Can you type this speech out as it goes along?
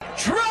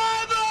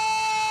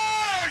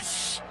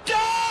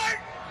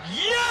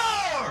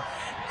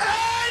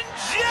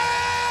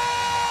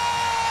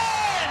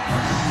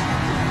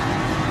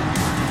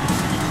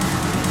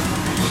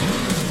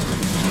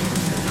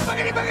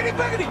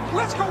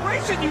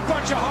racing, you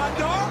bunch of hot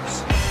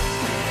dogs!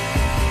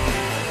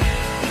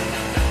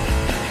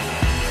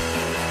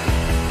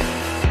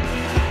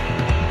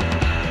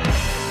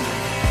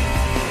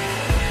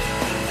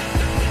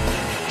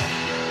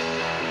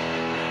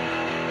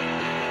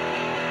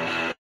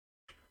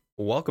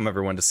 Welcome,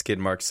 everyone, to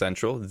Skidmark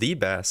Central, the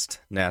best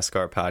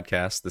NASCAR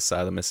podcast this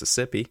side of the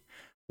Mississippi.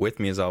 With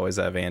me, as always,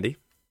 I have Andy.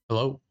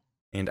 Hello.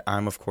 And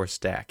I'm, of course,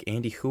 Dak.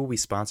 Andy, who are we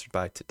sponsored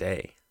by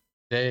today?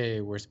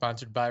 Today, we're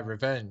sponsored by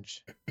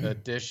Revenge, the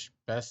dish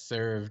best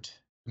served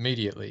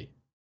immediately.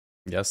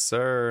 Yes,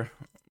 sir.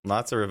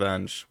 Lots of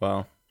revenge.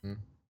 Well,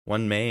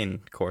 one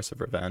main course of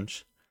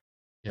revenge.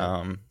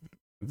 Yeah.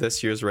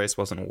 This year's race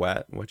wasn't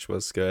wet, which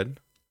was good.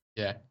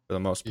 Yeah. For the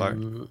most part.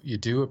 You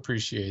do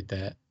appreciate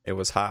that. It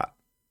was hot.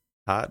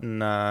 Hot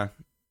and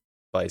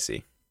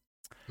spicy.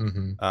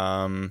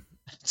 Mm-hmm.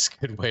 It's a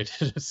good way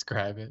to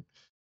describe it.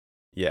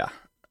 Yeah.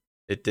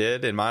 It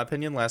did, in my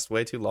opinion, last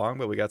way too long,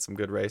 but we got some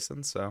good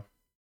racing, so.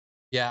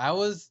 Yeah, I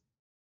was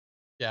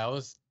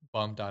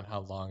bummed on how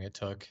long it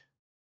took.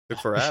 Took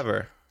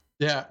forever.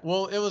 Yeah,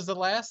 well, it was the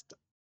last,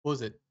 what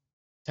was it,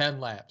 10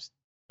 laps.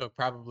 Took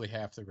probably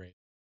half the race.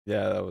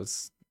 Yeah, that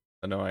was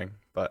annoying,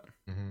 but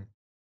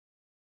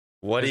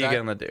what are you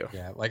going to do?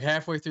 Yeah, like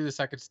halfway through the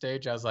second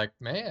stage, I was like,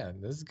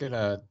 man, this is going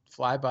to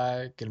fly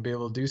by, going to be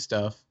able to do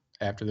stuff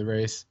after the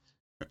race.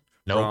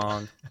 Nope.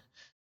 Wrong.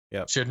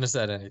 Yep. Shouldn't have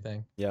said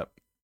anything. Yep.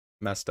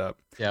 Messed up.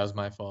 Yeah, it was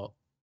my fault.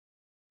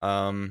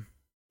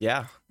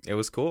 Yeah, it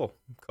was cool.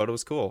 COTA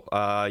was cool.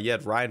 You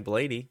had Ryan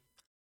Blaney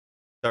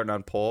starting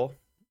on pole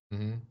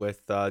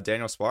with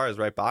Daniel Suarez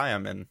right by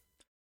him, and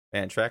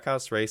man,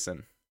 Trackhouse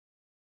Racing,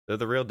 they're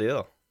the real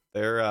deal.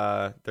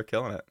 They're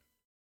killing it.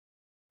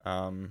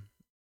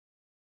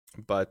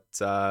 But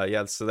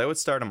yeah, so they would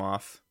start him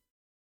off.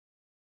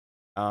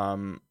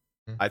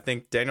 I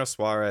think Daniel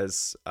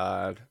Suarez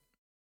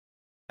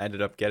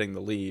ended up getting the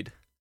lead.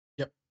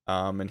 Yep.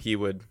 And he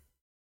would,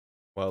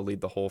 well, lead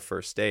the whole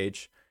first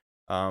stage,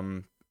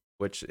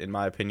 which in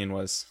my opinion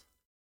was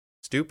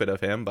stupid of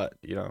him, but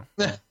you know,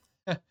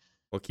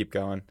 we'll keep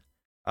going.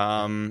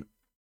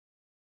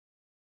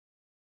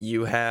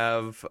 You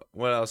have,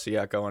 what else you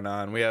got going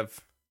on? We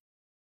have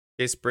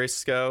Chase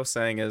Briscoe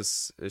saying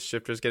his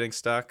shifter's getting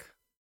stuck.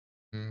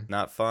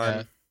 Not fun.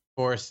 Yeah.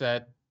 Forrest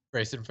said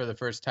racing for the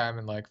first time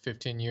in like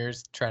 15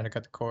 years, trying to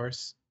cut the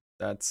course.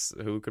 That's,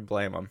 who could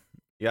blame him?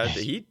 Yeah,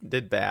 he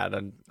did bad,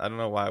 and I don't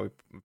know why we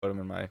put him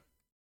in my.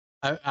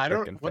 I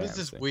don't. What is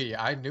this?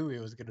 I knew he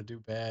was gonna do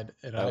bad,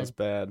 and that was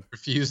bad.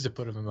 Refused to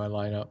put him in my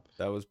lineup.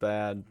 That was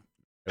bad.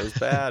 It was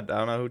bad. I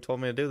don't know who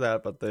told me to do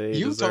that, but they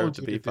deserve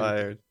to be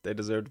fired. They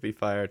deserve to be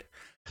fired.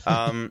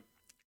 You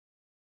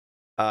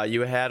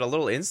had a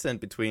little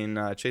incident between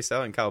Chase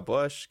Elliott and Kyle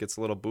Busch. Gets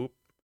a little boot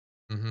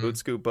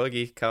scoot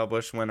boogie. Kyle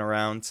Busch went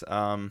around.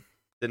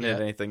 Didn't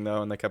hit anything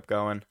though, and they kept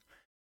going,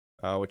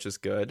 which is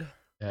good.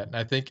 Yeah, and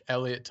I think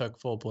Elliott took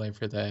full blame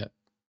for that.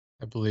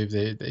 I believe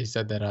they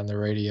said that on the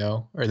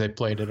radio, or they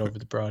played it over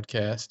the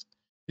broadcast.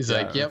 He's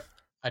like, "Yep,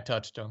 I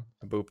touched him.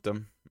 I booped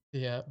him."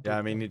 Yeah. Yeah,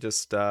 I mean, he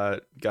just got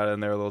in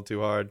there a little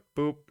too hard.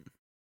 Boop,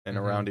 and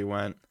around he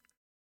went.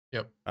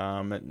 Yep.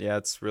 And yeah,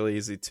 it's really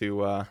easy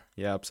to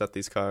upset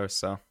these cars.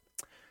 So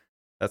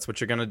that's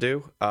what you're gonna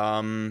do.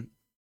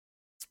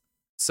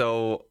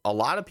 So a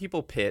lot of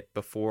people pit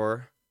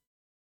before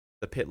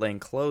the pit lane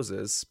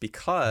closes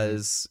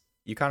because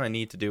you kind of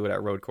need to do it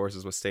at road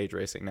courses with stage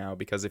racing now,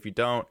 because if you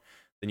don't,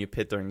 then you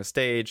pit during the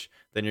stage,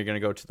 then you're going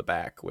to go to the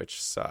back,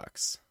 which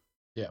sucks.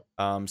 Yeah.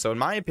 So in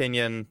my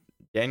opinion,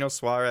 Daniel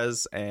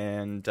Suarez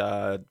and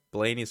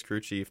Blaney's crew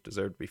chief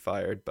deserve to be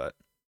fired, but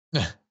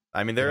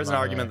I mean, there is an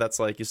argument that's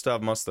like, you still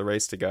have most of the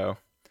race to go.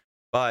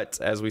 But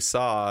as we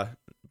saw,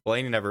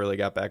 Blaney never really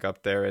got back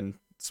up there, and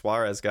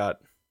Suarez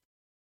got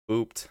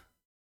booped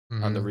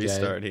on the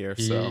restart here.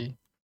 So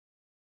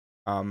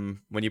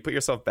when you put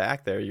yourself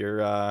back there,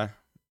 you're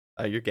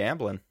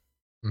gambling.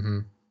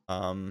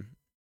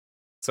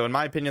 So in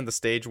my opinion, the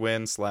stage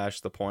win /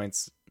 the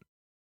points,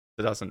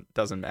 it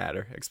doesn't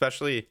matter,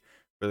 especially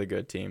for the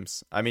good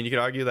teams. I mean, you could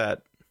argue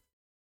that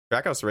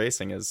Trackhouse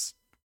Racing is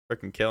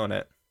freaking killing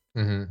it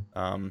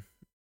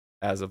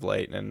as of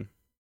late, and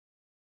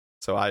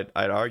so I'd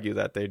argue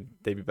that they'd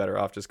be better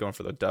off just going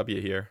for the W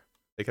here.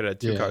 They could have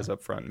had two cars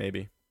up front,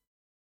 maybe.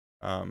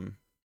 Yeah,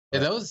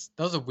 that was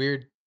a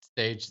weird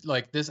stage.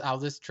 Like how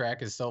this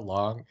track is so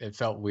long, it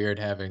felt weird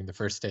having the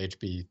first stage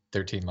be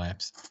 13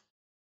 laps.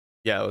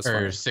 Yeah, it was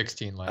or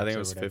 16 laps. I think it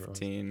was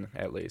 15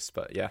 at least,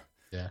 but yeah.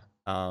 Yeah.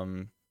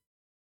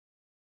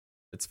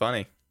 It's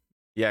funny.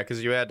 Yeah,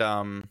 because you had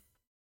I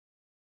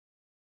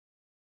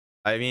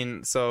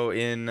mean, so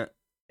in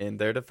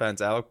their defense,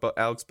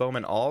 Alex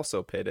Bowman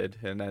also pitted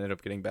and ended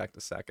up getting back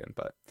to second,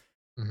 but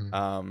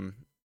and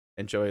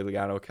Joey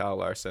Logano, Kyle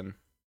Larson,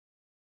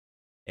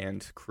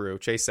 and crew.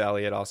 Chase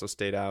Elliott also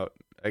stayed out.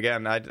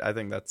 Again, I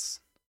think that's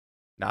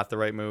not the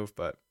right move,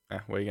 but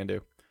what are you gonna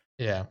do?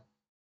 Yeah.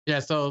 Yeah,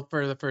 so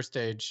for the first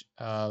stage,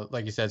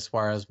 like you said,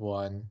 Suarez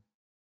won,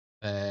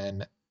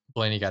 and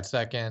Blaney got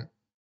second,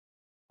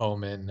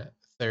 Bowman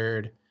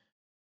third,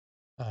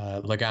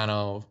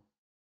 Logano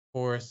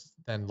fourth,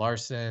 then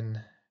Larson,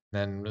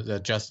 then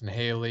Justin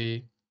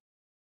Haley,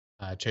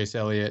 Chase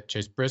Elliott,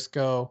 Chase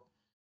Briscoe,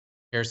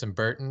 Harrison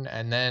Burton,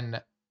 and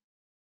then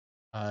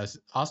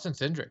Austin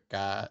Cindric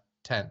got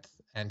 10th,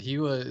 and he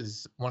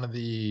was one of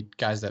the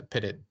guys that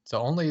pitted. So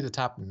only the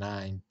top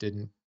 9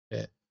 didn't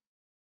pit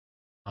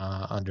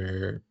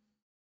under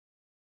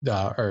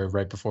or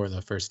right before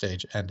the first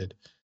stage ended.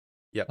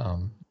 Yep.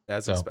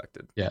 As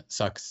expected. Yeah,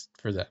 sucks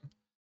for them.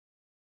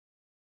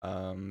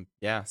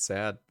 Yeah,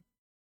 sad.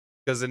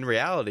 Because in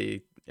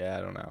reality, yeah,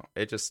 I don't know.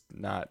 It just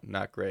not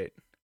great.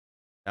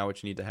 Not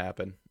what you need to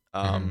happen.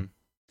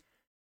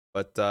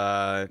 But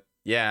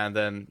yeah, and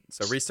then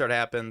so restart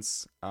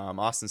happens.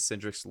 Austin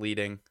Cindric's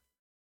leading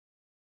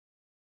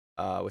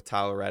with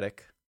Tyler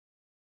Reddick.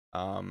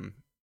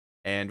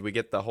 And we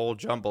get the whole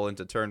jumble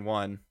into turn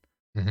 1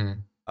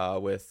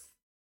 with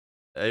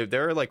they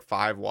were like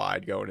 5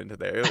 wide going into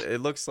there.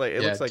 It looks like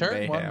it looks like turn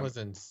mayhem. 1 was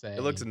insane.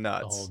 It looks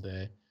nuts the whole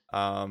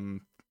day.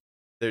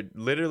 They're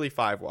literally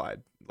 5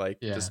 wide, like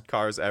just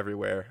cars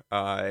everywhere.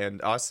 And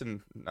not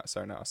Austin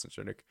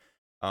Cindric.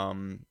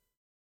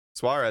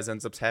 Suarez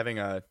ends up having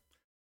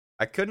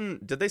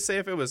did they say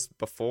if it was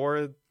before?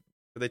 Did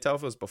they tell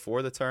if it was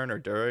before the turn or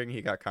during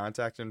he got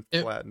contact and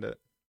flattened it?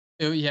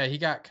 Yeah, he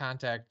got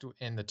contact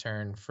in the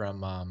turn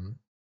from I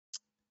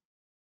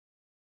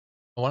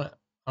want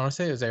to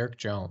say it was Eric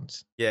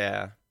Jones.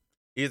 Yeah.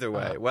 Either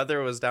way, whether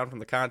it was down from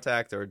the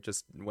contact or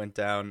just went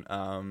down,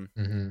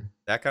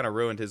 that kind of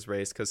ruined his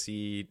race because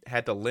he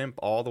had to limp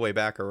all the way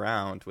back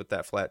around with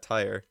that flat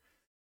tire.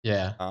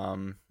 Yeah.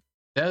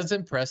 That was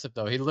impressive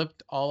though. He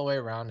limped all the way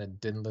around and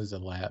didn't lose a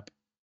lap.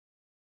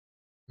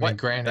 I mean,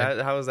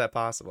 granted, how is that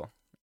possible?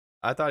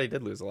 I thought he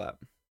did lose a lap.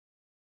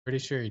 Pretty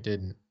sure he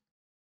didn't.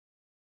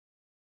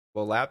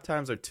 Well, lap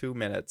times are 2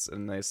 minutes,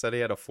 and they said he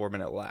had a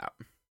 4-minute lap.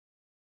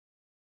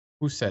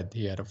 Who said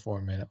he had a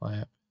 4-minute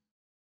lap?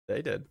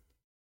 They did.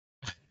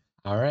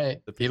 All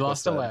right. He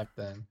lost a lap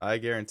then. I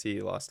guarantee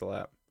he lost a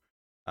lap.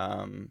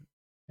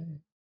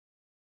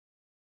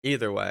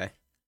 Either way,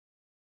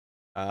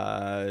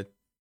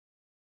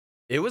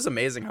 it was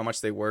amazing how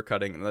much they were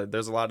cutting.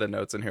 There's a lot of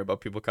notes in here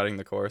about people cutting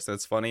the course. And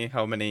it's funny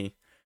how many,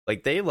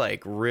 like, they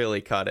like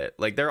really cut it.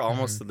 Like they're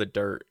almost to the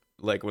dirt,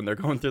 like when they're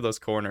going through those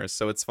corners.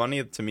 So it's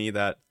funny to me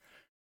that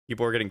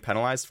people are getting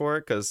penalized for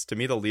it, because to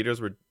me the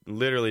leaders were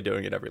literally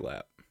doing it every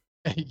lap.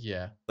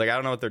 Yeah. Like I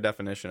don't know what their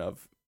definition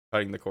of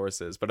cutting the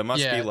course is, but it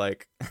must be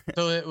like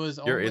so it was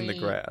you're in the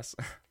grass.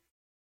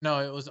 No,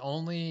 it was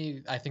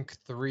only I think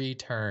 3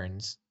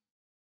 turns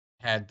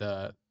had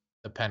the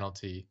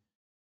penalty.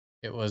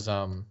 It was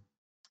in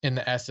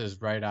the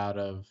S's right out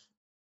of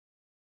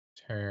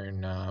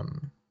turn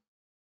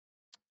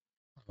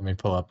let me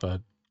pull up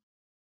a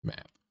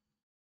map.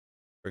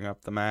 Bring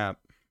up the map.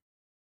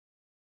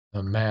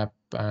 The map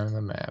on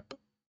the map.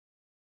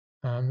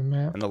 On the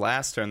map. And the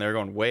last turn, they're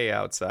going way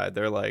outside.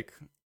 They're like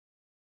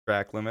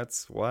track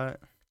limits. What?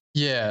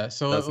 Yeah,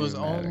 so it was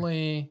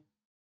only.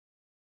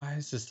 Why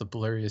is this the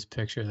blurriest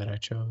picture that I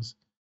chose?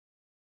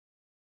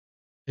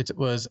 It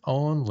was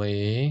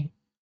only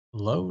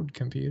load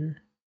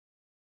computer.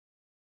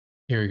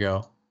 Here we go.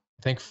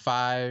 I think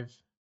 5.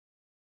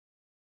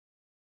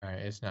 All right,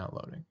 it's not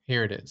loading.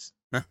 Here it is.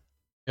 It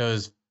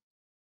was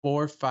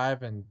 4,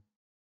 5, and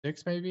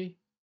 6 maybe,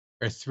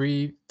 or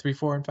 3,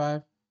 4, and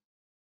 5.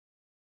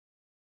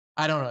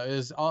 I don't know. It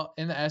was all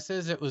in the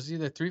S's. It was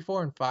either 3,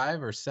 4, and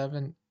 5, or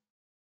 7,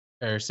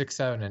 or 6,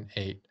 7, and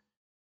 8.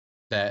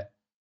 That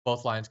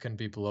both lines couldn't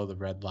be below the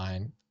red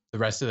line. The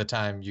rest of the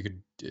time, you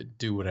could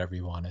do whatever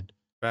you wanted.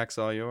 Track's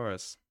all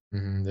yours.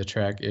 The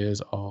track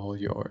is all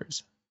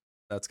yours.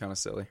 That's kind of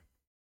silly.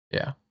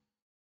 Yeah.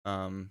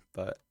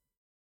 But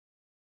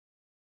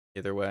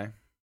either way,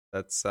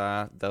 that's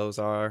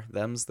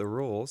them's the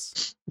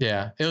rules.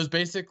 Yeah, it was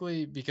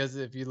basically because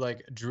if you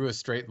like drew a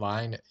straight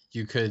line,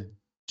 you could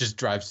just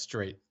drive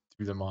straight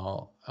through them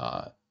all.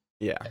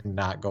 And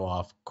not go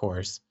off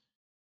course.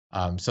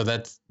 So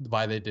that's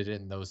why they did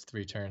it in those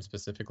 3 turns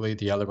specifically.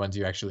 The other ones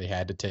you actually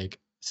had to take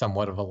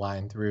somewhat of a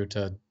line through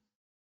to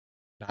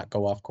not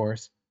go off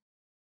course.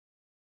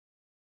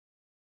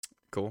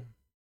 Cool.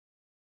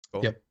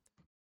 Yep.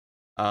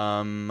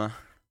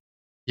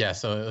 Yeah,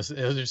 so it was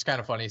just kind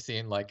of funny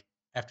seeing like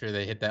after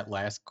they hit that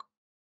last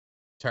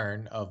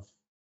turn of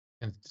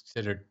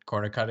considered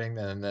corner cutting,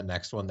 and then the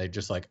next one they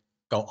just like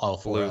go all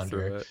flew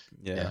under it.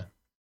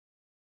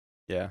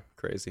 Yeah,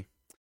 crazy.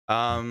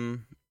 So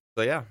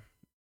yeah,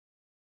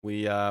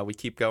 we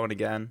keep going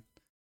again.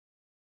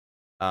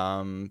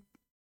 Austin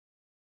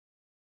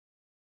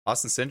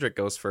Cindric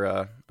goes for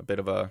a bit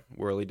of a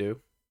whirly-do.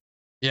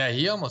 Yeah,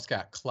 he almost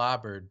got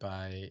clobbered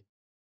by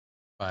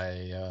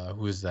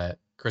who is that?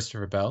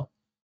 Christopher Bell.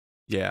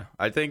 Yeah,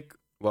 I think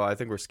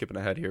we're skipping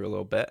ahead here a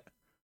little bit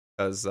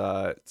because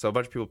so a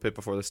bunch of people pit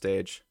before the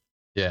stage.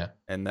 Yeah,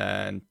 and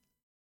then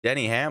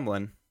Denny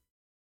Hamlin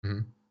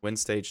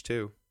wins stage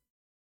 2.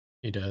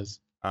 He does.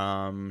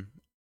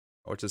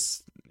 Which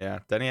is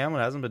Denny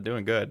Hamlin hasn't been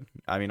doing good.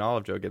 I mean, all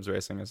of Joe Gibbs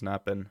Racing has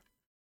not been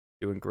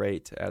doing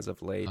great as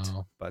of late,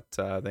 but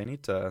they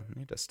need to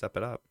step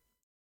it up.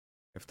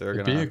 if they're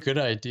It'd gonna be a good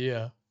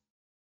idea.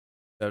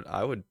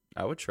 I would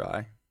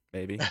try,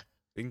 maybe. You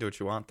can do what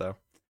you want though.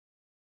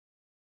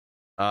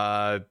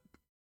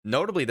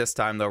 Notably this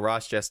time though,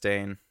 Ross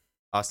Chastain,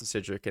 Austin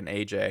Cindric, and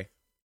AJ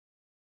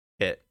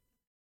hit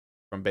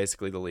from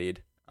basically the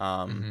lead.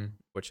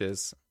 Which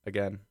is,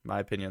 again, my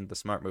opinion, the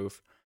smart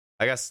move.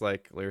 I guess,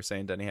 like we were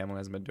saying, Denny Hamlin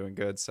hasn't been doing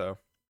good, so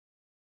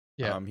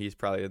yeah, he's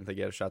probably didn't think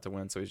he had a shot to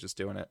win, so he's just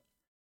doing it.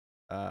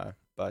 Yeah,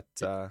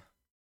 it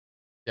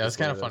was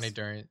kind of funny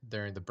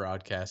during the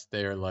broadcast.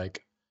 They're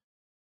like,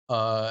 and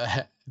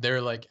I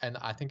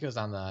think it was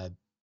on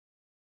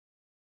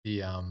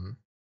the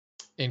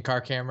in-car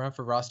camera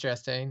for Ross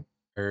Chastain,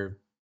 or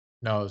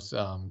no, it was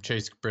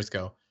Chase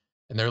Briscoe.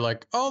 And they're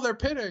like, oh, they're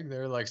pitting.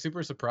 They're like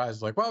super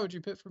surprised. Like, why would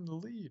you pit from the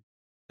lead?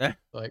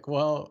 Like,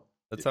 well,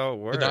 that's how it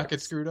works. Did not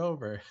get screwed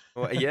over.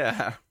 Well,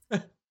 yeah.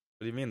 What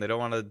do you mean? They don't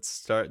want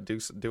to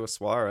do a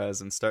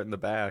Suarez and start in the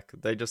back.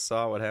 They just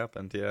saw what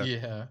happened. Yeah.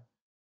 Yeah.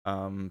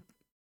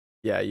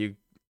 Yeah. You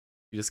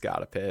just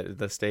gotta pit.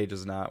 The stage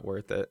is not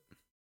worth it.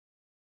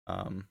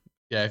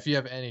 Yeah. If you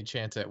have any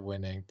chance at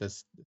winning,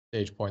 this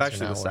stage points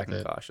actually are not the second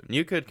worth it. caution.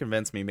 You could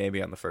convince me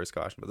maybe on the first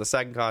caution, but the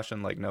second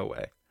caution, like, no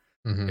way.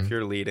 If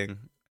you're leading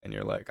and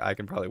you're like, I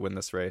can probably win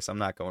this race, I'm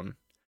not going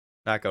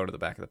to the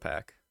back of the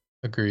pack.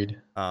 Agreed.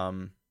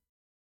 But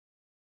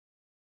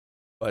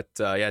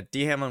yeah,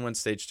 D Hamlin wins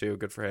stage 2.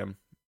 Good for him.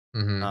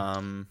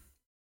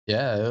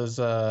 Yeah, it was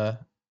a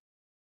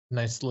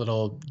nice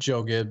little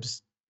Joe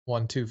Gibbs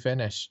 1-2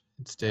 finish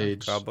in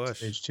stage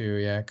 2.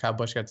 Yeah, Kyle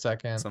Busch got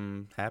second.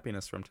 Some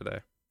happiness from today.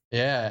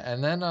 Yeah,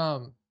 and then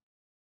so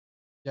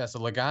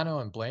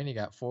Logano and Blaney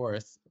got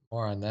fourth.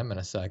 More on them in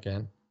a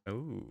second.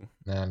 Ooh.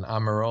 Then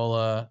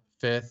Almirola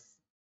 5th,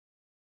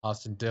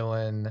 Austin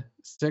Dillon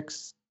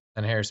 6th,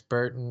 and Harris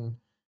Burton,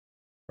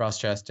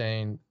 Ross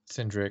Chastain,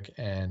 Cindric,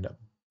 and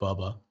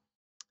Bubba.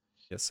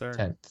 Yes, sir.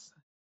 10th.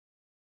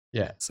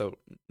 Yeah. So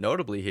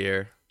notably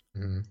here,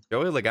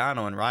 Joey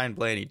Logano and Ryan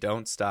Blaney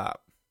don't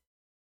stop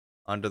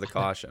under the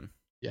caution.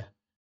 Yeah.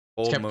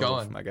 Bold kept move,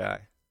 going. my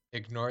guy.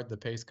 Ignored the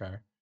pace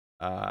car.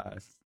 So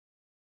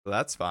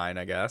that's fine,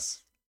 I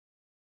guess.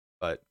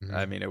 But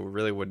I mean, it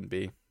really wouldn't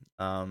be.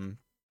 But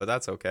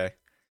that's okay.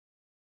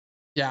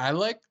 Yeah, I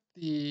like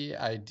the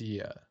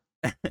idea.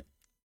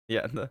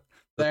 Yeah, the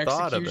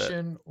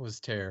execution was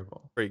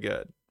terrible. Pretty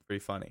good,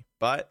 pretty funny.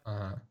 But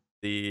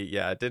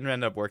it didn't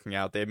end up working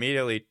out. They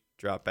immediately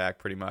dropped back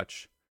pretty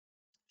much.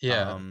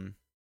 Yeah.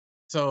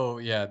 So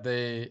yeah,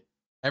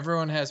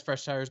 everyone has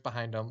fresh tires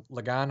behind them.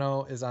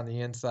 Logano is on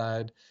the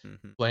inside,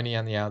 Blaney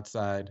on the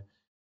outside.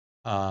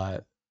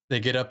 They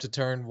get up to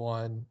turn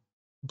 1.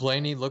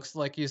 Blaney looks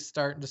like he's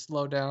starting to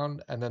slow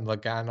down, and then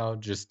Logano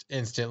just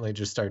instantly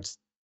just starts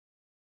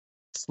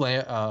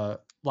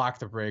lock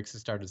the brakes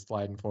and started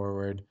sliding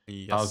forward,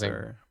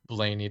 causing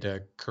Blaney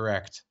to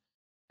correct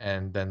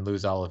and then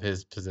lose all of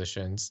his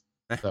positions.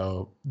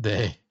 So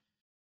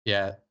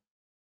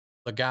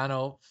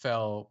Logano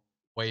fell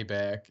way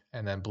back,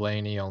 and then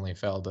Blaney only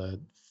fell to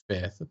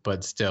 5th,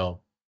 but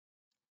still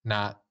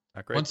not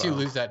great. Once you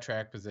lose that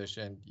track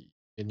position,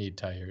 you need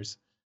tires.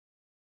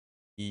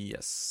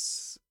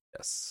 Yes,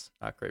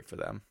 not great for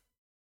them.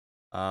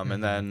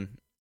 And then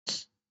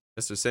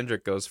Mr.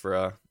 Cindric goes for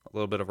a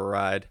little bit of a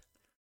ride.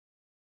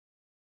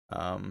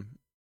 Coming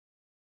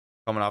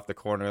off the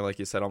corner, like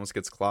you said, almost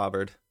gets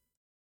clobbered.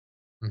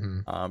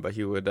 But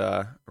he would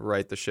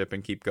right the ship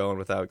and keep going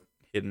without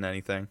hitting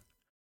anything.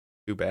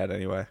 Too bad,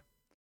 anyway.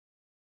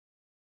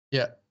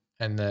 Yeah,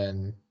 and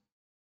then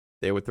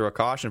they would throw a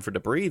caution for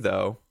debris,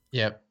 though.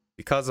 Yep.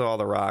 Because of all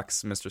the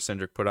rocks Mr.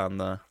 Cindric put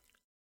onto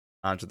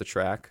the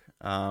track.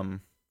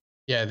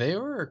 Yeah, they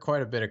were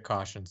quite a bit of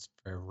cautions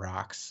for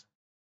rocks.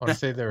 I want to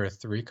say there were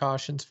 3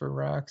 cautions for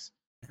rocks.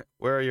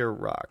 Where are your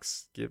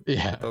rocks? Get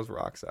those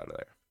rocks out of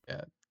there.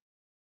 Yeah.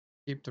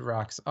 Keep the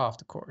rocks off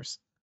the course.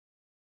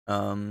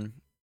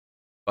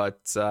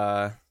 But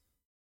a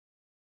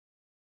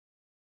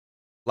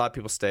lot of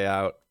people stay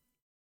out.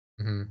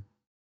 And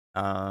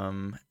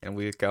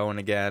we get going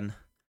again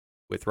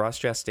with Ross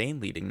Chastain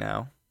leading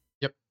now.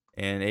 Yep.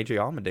 And AJ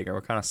Allmendinger.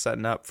 We're kind of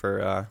setting up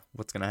for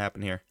what's going to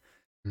happen here.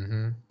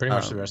 Pretty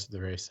much the rest of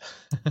the race.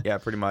 Yeah,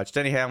 pretty much.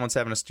 Denny Hamlin's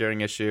having a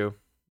steering issue.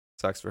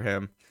 Sucks for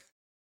him.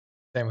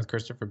 Same with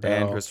Christopher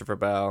Bell. And Christopher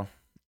Bell.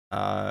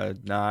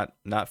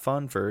 Not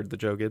fun for the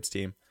Joe Gibbs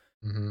team.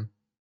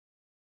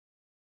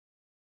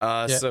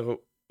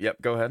 So,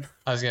 yep, go ahead.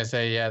 I was going to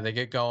say, yeah, they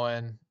get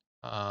going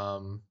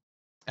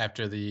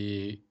after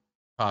the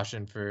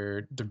caution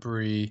for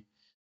debris.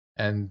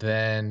 And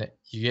then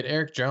you get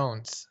Eric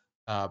Jones,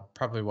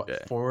 probably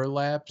 4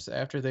 laps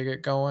after they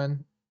get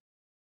going.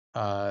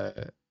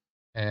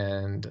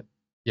 And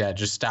yeah,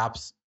 just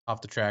stops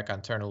off the track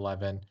on turn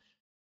 11.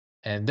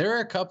 And there are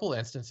a couple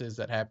instances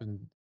that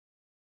happened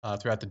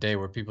throughout the day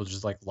where people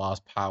just like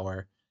lost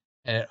power,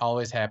 and it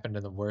always happened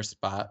in the worst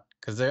spot,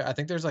 because I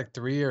think there's like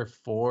 3 or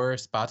 4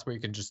 spots where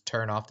you can just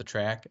turn off the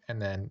track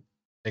and then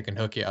they can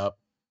hook you up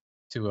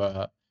to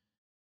a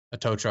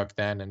tow truck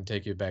then and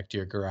take you back to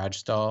your garage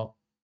stall.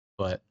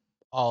 But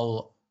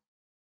I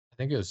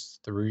think it was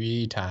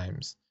 3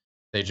 times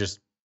they just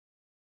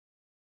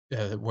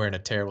were in a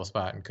terrible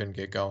spot and couldn't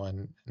get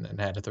going, and then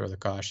had to throw the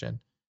caution.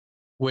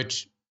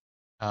 Which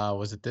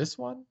was it this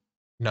one?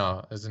 No,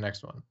 it was the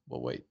next one.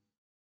 We'll wait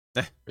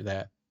for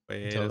that.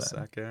 Wait a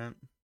second.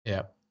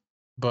 Yeah.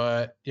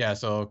 But yeah,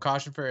 so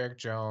caution for Erik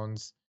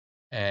Jones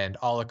and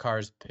all the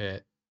cars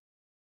pit.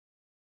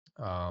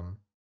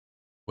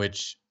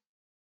 Which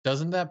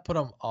doesn't that put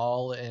them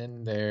all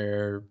in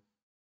their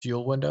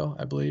fuel window?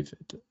 I believe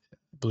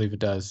it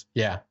does.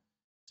 Yeah.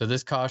 So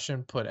this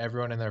caution put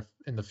everyone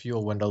in the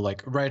fuel window,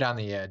 like right on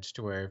the edge,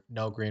 to where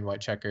no green,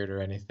 white, checkered or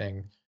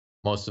anything.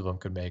 Most of them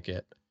could make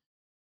it.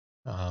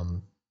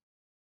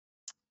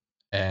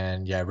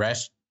 And yeah,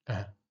 Ross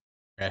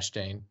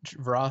Chastain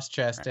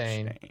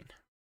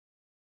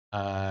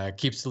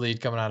keeps the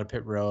lead coming out of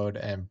pit road,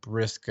 and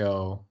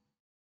Briscoe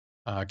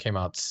came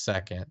out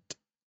second.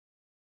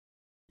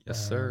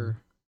 Yes, sir.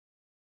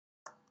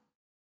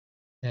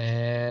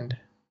 And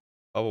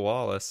Bubba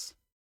Wallace.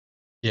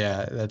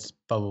 Yeah, that's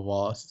Bubba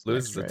Wallace.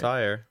 Loses the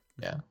tire.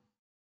 Yeah.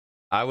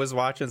 I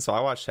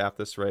watched half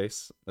this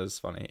race. It was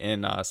funny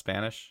in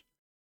Spanish.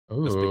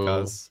 Ooh, just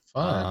because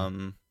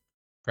fun.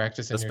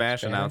 Practicing the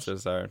Spanish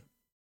announcers are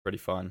pretty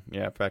fun.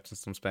 Yeah, practice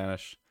some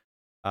Spanish.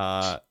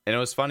 And it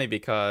was funny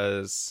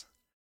because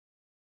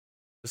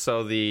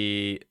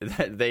they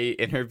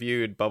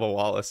interviewed Bubba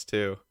Wallace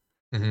too.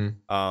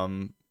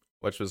 Mm-hmm.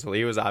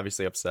 He was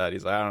obviously upset.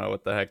 He's like, I don't know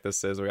what the heck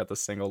this is. We got the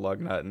single lug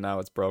nut and now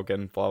it's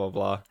broken, blah blah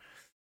blah.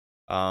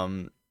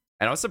 And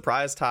I was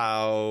surprised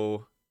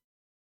how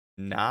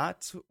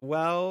not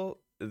well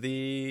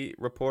the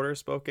reporter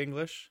spoke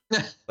English.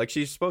 Like,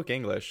 she spoke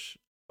English,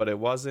 but it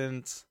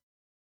wasn't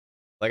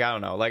like, I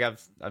don't know. Like,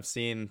 I've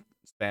seen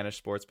Spanish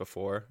sports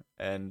before,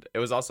 and it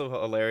was also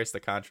hilarious the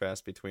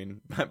contrast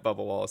between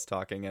Bubba Wallace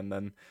talking and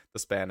then the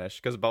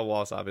Spanish, because Bubba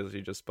Wallace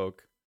obviously just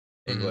spoke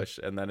English,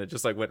 and then it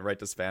just like went right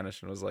to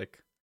Spanish and was like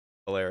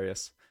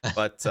hilarious.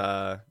 But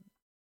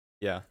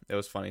yeah, it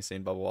was funny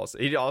seeing Bubba Wallace.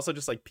 He also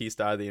just like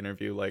pieced out of the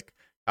interview like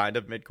kind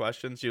of mid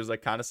question. She was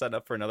like kind of setting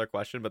up for another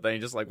question, but then he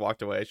just like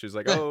walked away. She was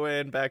like, oh,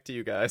 and back to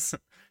you guys.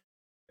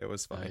 It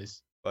was funny.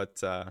 Nice. But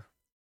yeah,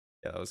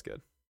 that was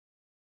good.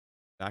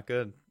 Not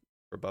good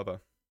for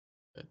Bubba.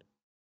 Good.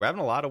 We're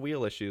having a lot of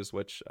wheel issues,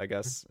 which I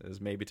guess is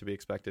maybe to be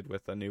expected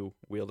with a new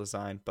wheel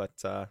design. But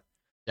yeah,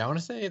 I want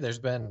to say there's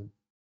been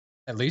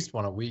at least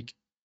one a week.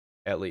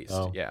 At least,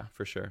 yeah,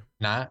 for sure.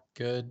 Not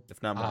good.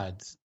 If not more.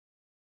 Odds.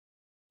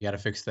 You got to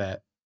fix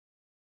that.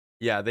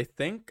 Yeah, I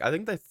think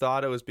they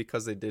thought it was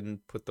because they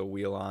didn't put the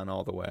wheel on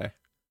all the way.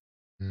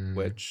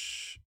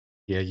 Which...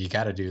 Yeah, you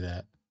got to do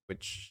that.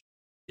 Which,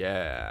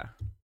 yeah,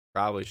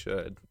 probably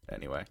should.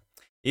 Anyway,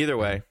 either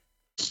way,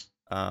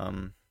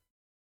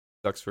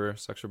 sucks for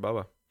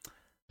Bubba. It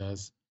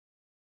does.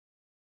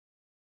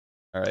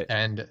 All right.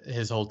 And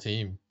his whole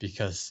team,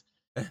 because,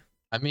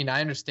 I mean,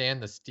 I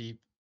understand the steep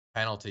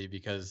penalty,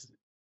 because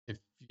if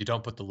you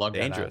don't put the lug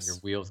nut on, your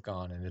wheel's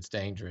gone and it's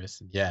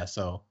dangerous. Yeah,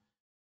 so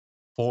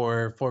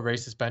 4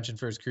 race suspension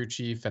for his crew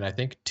chief, and I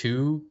think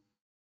 2.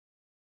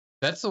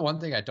 That's the one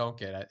thing I don't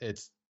get.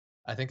 It's,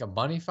 I think, a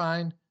money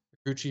fine,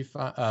 crew chief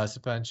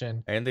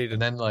suspension, and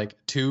then like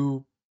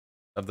 2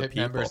 of the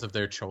members of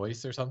their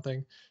choice or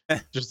something.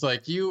 Just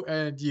like, you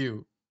and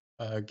you,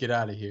 get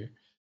out of here.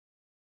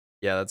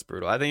 Yeah, that's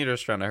brutal. I think you're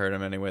just trying to hurt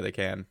him any way they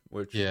can,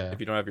 which, yeah, if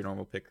you don't have your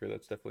normal picker,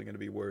 that's definitely going to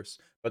be worse.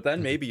 But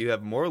then maybe you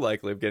have more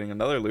likely of getting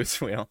another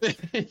loose wheel,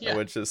 yeah,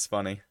 which is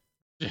funny.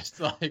 Just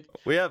like,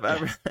 we're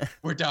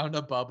down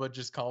to Bubba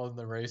just calling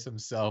the race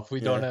himself. We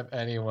don't have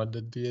anyone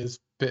to be his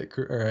pit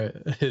crew,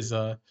 or his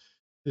crew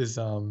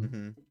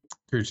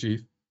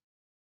chief.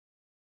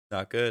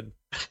 Not good.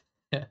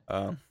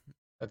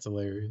 That's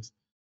hilarious.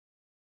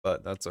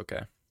 But that's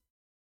okay.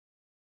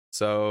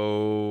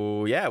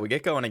 So yeah, we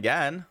get going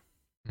again.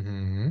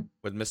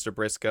 With Mr.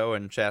 Briscoe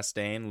and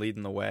Chastain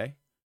leading the way.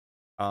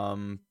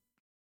 And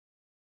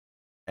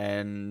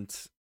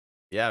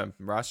yeah,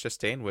 Ross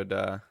Chastain would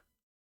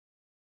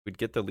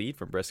get the lead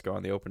from Briscoe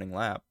on the opening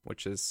lap,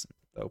 which is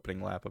the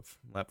opening lap of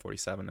lap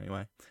 47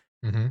 anyway.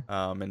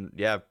 And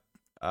yeah,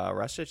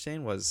 Ross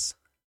Chastain was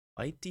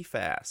mighty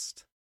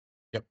fast.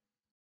 Yep.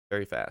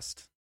 Very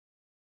fast,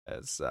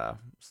 as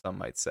some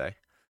might say.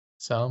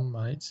 Some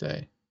might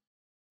say.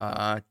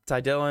 Ty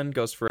Dillon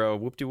goes for a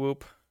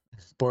whoop-de-whoop.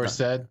 Boris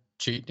said,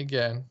 cheating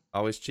again.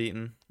 Always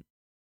cheating.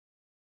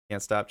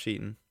 Can't stop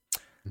cheating.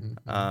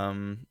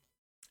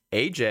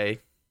 AJ.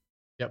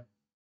 Yep.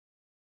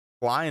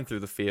 Flying through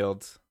the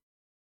field.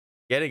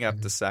 Getting up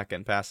to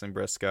second, passing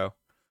Briscoe.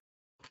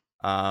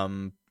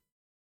 And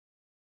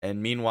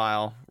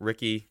meanwhile,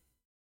 Ricky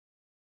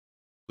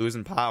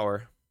losing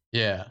power.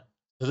 Yeah.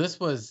 So this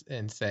was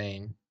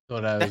insane.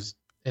 What I was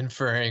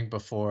inferring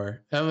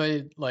before. I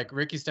mean, like,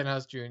 Ricky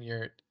Stenhouse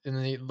Jr.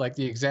 in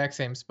the exact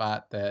same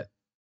spot that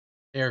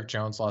Erik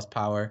Jones lost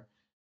power.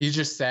 He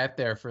just sat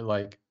there for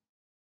like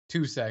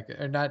 2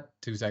 seconds, or not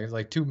 2 seconds,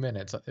 like 2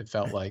 minutes, it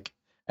felt like.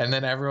 And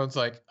then everyone's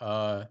like,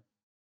 we're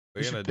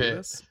gonna do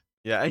this?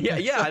 Yeah.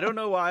 I don't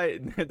know why.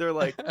 They're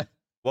like,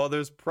 well,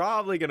 there's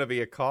probably gonna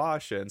be a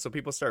caution, so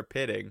people start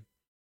pitting.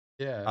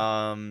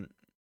 Yeah.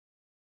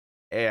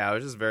 Yeah, it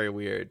was just very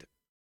weird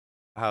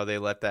how they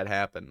let that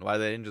happen. Why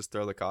they didn't just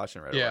throw the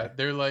caution right away. Yeah,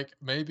 they're like,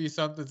 maybe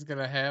something's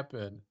gonna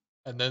happen,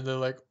 and then they're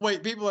like,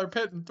 wait, people are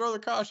pitting, throw the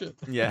caution.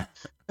 Yeah.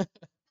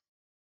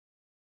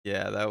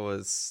 Yeah, that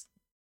was.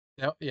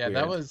 That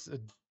weird. was.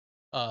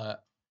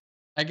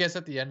 I guess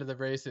at the end of the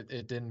race, it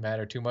didn't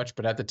matter too much,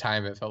 but at the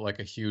time, it felt like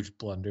a huge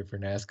blunder for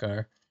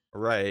NASCAR.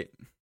 Right.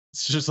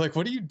 It's just like,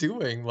 what are you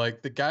doing?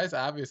 Like, the guy's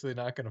obviously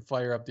not going to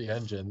fire up the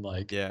engine.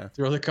 Like, Yeah.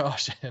 throw the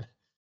caution.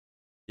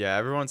 Yeah,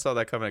 everyone saw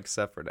that coming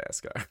except for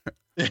NASCAR.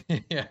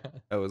 Yeah.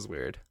 That was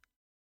weird.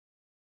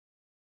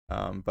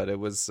 But it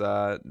was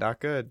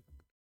not good.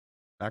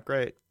 Not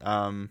great.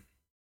 So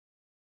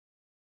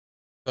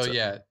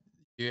yeah,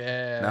 you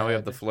had... Now we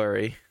have the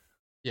flurry.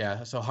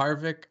 Yeah, so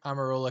Harvick,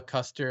 Almirola,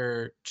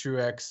 Custer,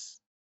 Truex,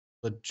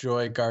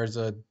 LaJoy,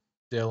 Garza,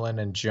 Dillon,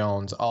 and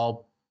Jones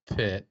all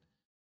pit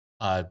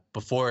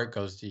before it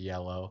goes to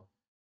yellow.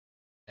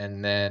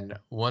 And then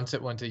once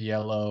it went to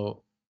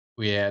yellow,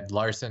 we had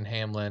Larson,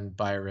 Hamlin,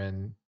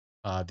 Byron,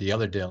 the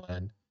other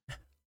Dillon,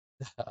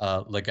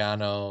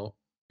 Logano,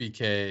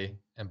 BK,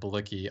 and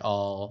Bilicki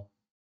all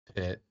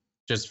pit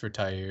just for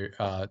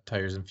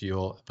tires and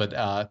fuel.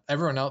 But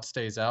everyone else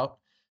stays out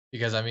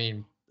because, I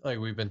mean, like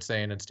we've been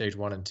saying in stage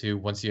 1 and 2,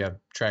 once you have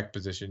track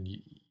position,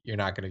 you're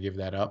not going to give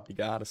that up. You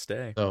gotta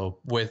stay. So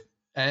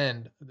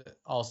and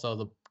also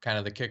the kind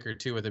of the kicker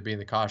too, with it being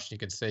the caution, you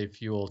can save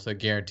fuel to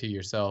guarantee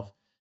yourself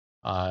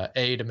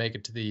to make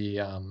it to the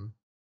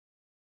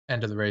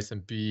end of the race,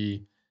 and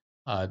B,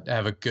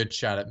 have a good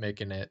shot at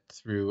making it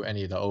through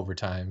any of the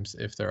overtimes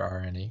if there are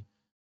any.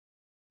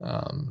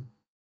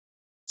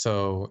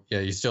 So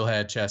yeah, you still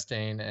had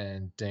Chastain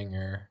and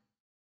Dinger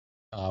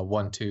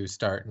 1-2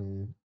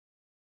 starting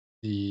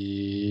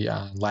the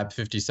lap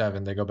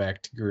 57. They go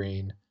back to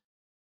green,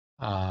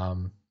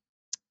 and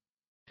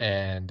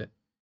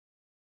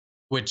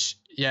which,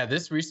 yeah,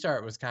 this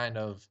restart was kind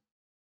of,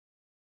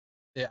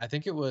 I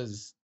think it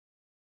was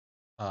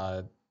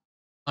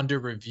under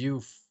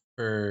review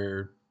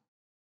for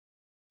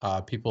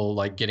people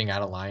like getting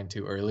out of line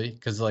too early,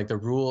 because like the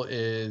rule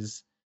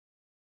is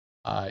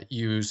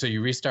you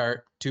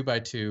restart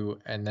 2x2,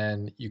 and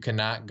then you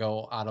cannot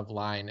go out of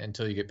line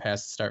until you get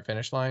past the start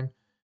finish line.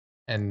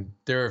 And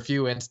there are a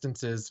few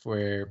instances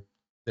where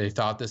they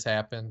thought this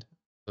happened,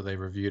 so they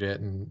reviewed it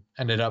and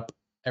ended up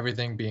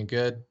everything being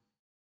good,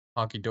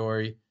 honky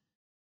dory.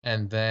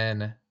 And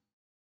then,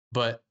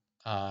 but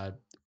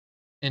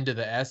into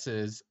the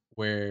S's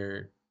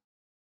where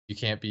you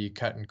can't be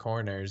cutting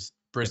corners,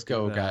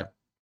 Briscoe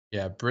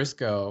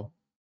Briscoe,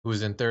 who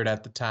was in third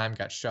at the time,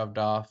 got shoved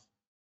off.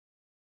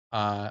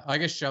 I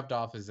guess shoved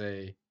off is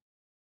a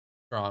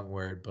strong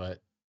word,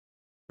 but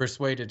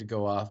persuaded to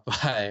go off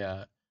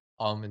by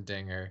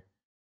Allmendinger.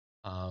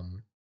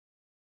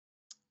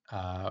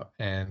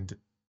 And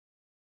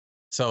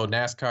so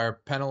NASCAR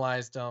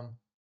penalized them,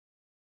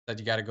 said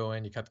you got to go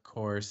in, you cut the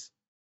course.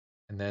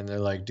 And then they're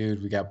like,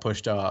 dude, we got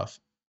pushed off.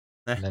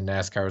 And then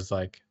NASCAR was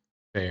like,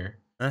 fair.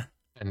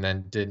 And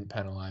then didn't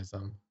penalize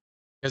them.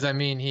 Because, I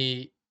mean,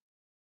 he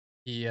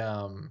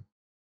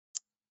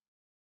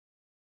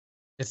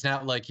it's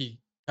not like he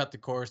cut the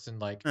course and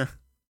like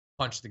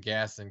punched the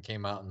gas and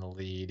came out in the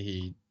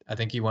lead. I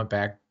think he went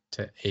back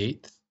to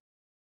 8th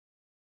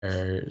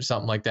or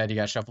something like that. He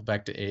got shuffled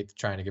back to 8th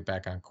trying to get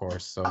back on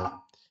course. So that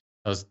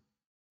was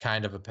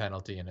kind of a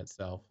penalty in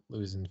itself,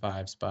 losing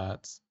 5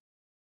 spots.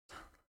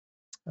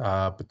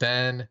 But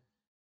then,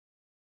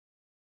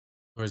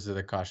 where's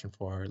the caution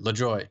for?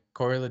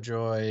 Corey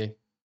LaJoy.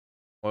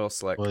 Oil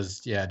slick. Was,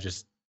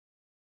 just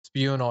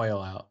spewing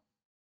oil out.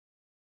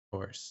 Of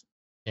course.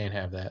 Can't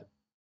have that.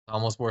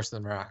 Almost worse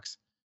than rocks.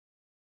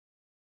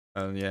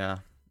 Yeah.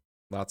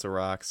 Lots of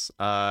rocks.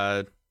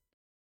 So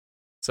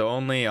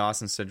only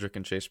Austin Cindric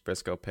and Chase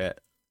Briscoe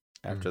pit.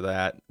 After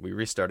that, we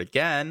restart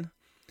again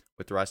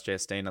with Ross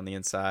Chastain on the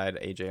inside,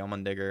 AJ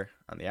Allmendinger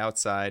on the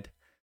outside.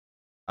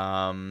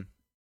 And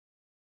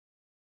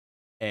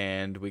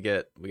we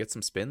get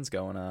some spins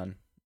going on.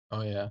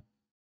 Oh yeah.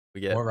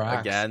 We get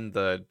again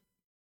the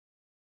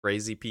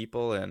crazy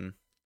people and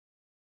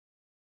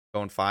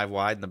going 5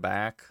 wide in the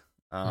back.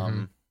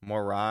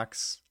 More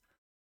rocks.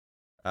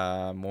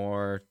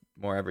 More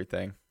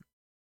everything.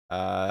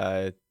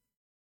 Yeah,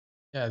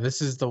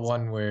 this is the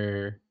one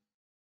where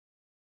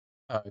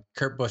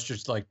Kurt Busch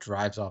just like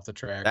drives off the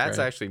track. That's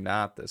right? Actually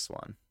not this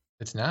one.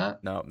 It's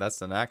not? No, that's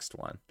the next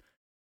one.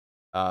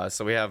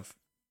 So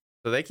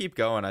they keep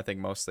going, I think,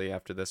 mostly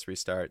after this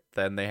restart.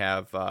 Then they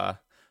have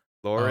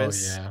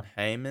Loris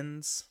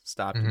Haymans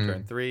stopped in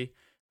turn 3.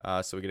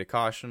 So we get a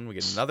caution, we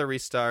get another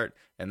restart,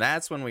 and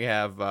that's when we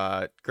have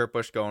Kurt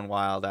Busch going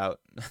wild out.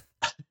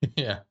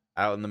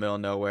 Out in the middle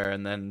of nowhere,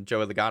 and then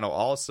Joey Logano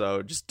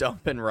also just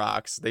dumping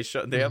rocks. They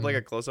have like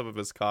a close up of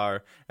his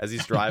car as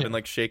he's driving,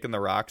 like shaking the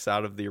rocks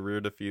out of the rear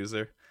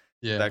diffuser.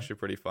 Yeah, it's actually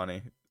pretty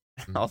funny.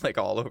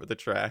 all over the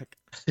track.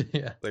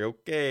 Yeah, like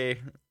okay,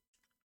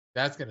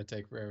 that's gonna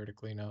take forever to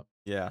clean up.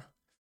 Yeah.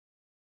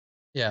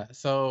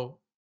 So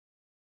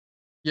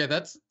it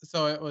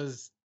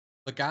was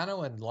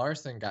Logano and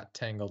Larson got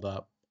tangled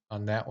up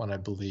on that one, I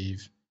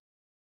believe.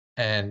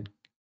 And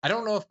I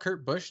don't know if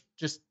Kurt Busch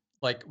just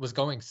like was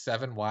going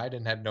 7 wide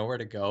and had nowhere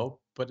to go,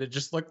 but it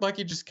just looked like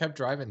he just kept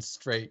driving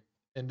straight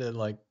into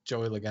like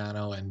Joey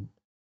Logano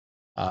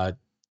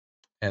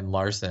and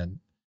Larson.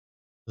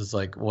 It's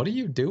like, what are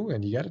you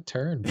doing? You got to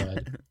turn,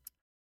 bud.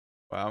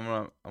 Well,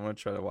 I'm gonna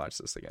try to watch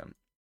this again.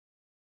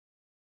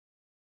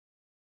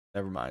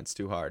 Never mind, it's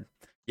too hard.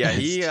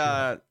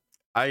 Yeah,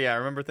 I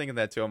remember thinking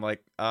that too. I'm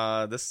like,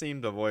 this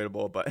seemed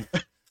avoidable, but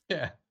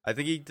yeah, I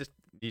think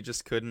he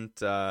just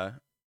couldn't.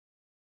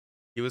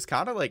 He was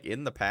kind of like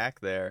in the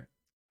pack there,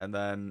 and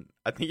then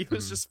I think he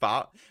was just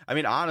I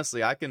mean,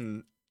 honestly, I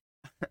can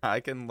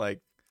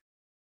like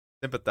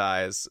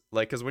sympathize,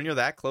 like, because when you're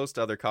that close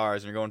to other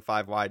cars and you're going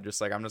 5 wide,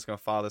 just like, I'm just gonna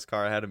follow this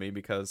car ahead of me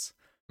because,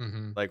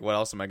 like, what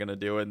else am I gonna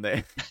do? And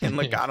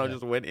Logano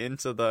just went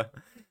into the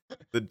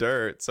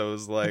dirt, so it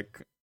was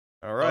like,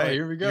 all right,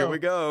 here we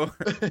go.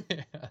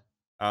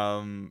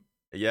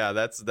 Yeah,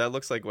 that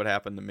looks like what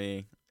happened to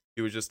me.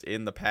 He was just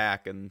in the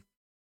pack, and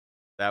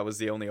that was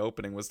the only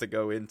opening, was to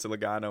go into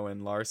Logano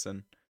and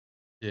Larson.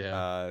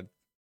 Yeah.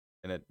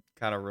 And it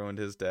kind of ruined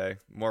his day.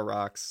 More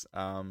rocks.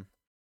 So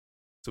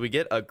we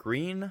get a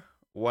green,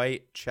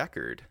 white,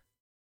 checkered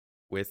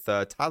with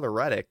Tyler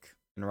Reddick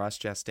and Ross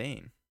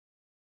Chastain.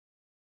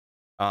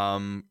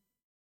 Ross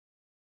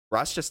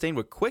Chastain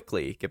would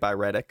quickly get by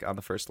Reddick on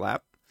the first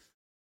lap,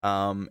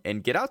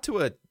 and get out to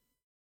a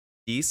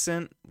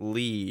decent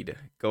lead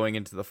going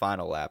into the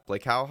final lap.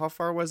 Like, how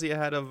far was he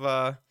ahead of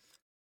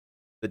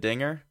the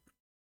Dinger?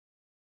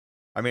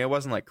 I mean, it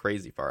wasn't like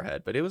crazy far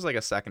ahead, but it was like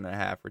 1.5 seconds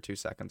or 2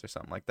 seconds or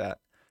something like that.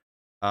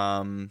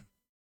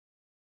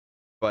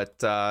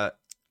 But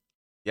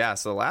yeah,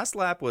 so the last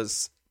lap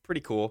was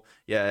pretty cool.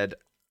 You had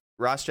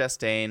Ross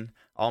Chastain,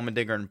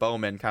 Allmendinger, and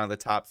Bowman, kind of the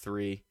top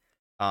 3.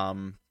 A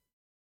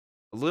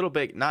little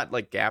bit, not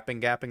like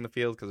gapping the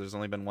field because there's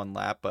only been 1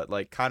 lap, but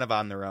like kind of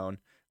on their own.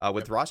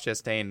 With Ross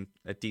Chastain,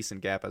 a decent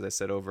gap, as I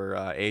said, over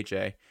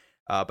AJ.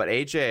 But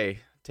AJ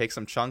takes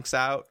some chunks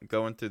out,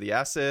 going through the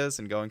S's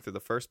and going through the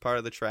first part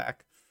of the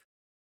track.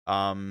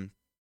 Yeah,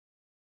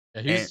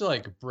 he used to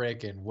like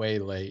braking way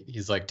late.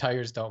 He's like,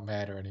 tires don't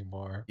matter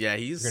anymore. Yeah,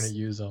 he's gonna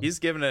use them. He's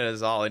giving it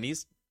his all, and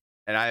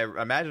I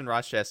imagine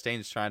Ross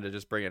Chastain's trying to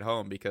just bring it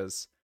home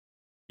because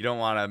you don't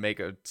want to make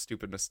a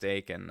stupid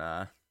mistake and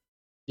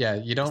yeah,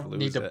 you don't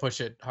need to push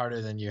it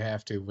harder than you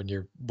have to when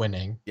you're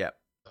winning. Yep.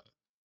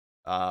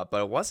 But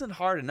it wasn't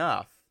hard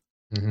enough.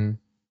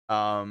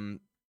 Because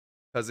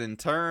in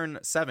turn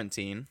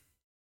 17,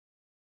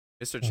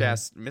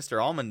 Mr.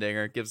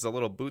 Allmendinger gives a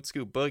little boot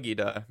scoop boogie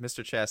to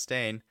Mr.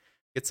 Chastain,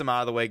 gets him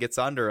out of the way, gets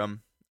under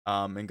him,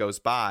 and goes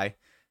by.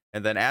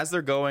 And then as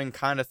they're going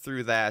kind of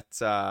through that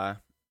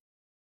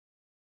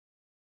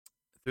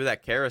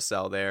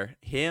carousel there,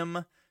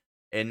 him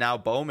and now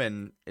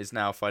Bowman is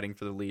now fighting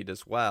for the lead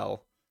as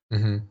well.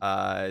 And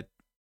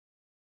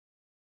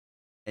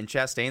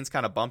Chastain's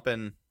kind of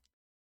bumping.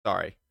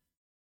 Sorry.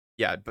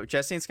 Yeah, but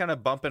Chastain's kind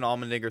of bumping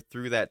Allmendinger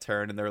through that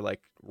turn, and they're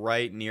like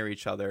right near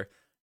each other.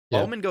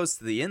 Yep. Bowman goes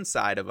to the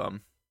inside of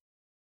him,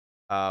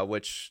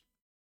 which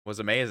was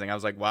amazing. I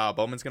was like, wow,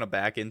 Bowman's going to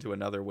back into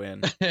another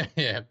win.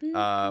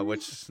 Yeah.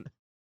 Which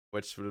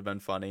would have been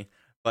funny.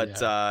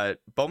 But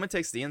Bowman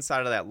takes the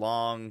inside of that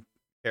long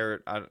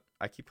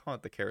I keep calling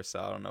it the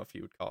carousel. I don't know if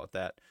you would call it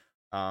that.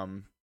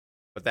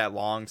 But that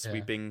long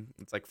sweeping,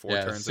 it's like 4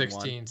 turns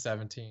 16, in one.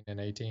 17, and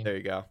 18. There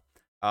you go.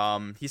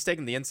 He's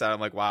taking the inside. I'm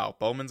like, wow,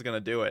 Bowman's going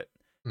to do it.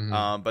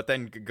 But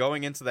then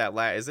going into that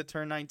is it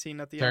turn 19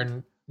 at the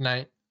end?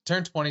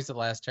 Turn 20 is the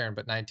last turn,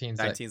 but 19's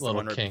that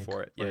little kink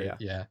before it.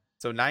 Yeah.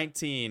 So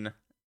 19,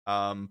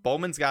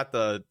 Bowman's got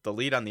the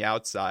lead on the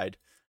outside,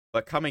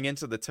 but coming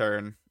into the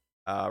turn,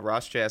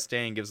 Ross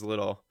Chastain gives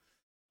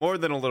more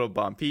than a little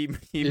bump. He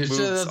moves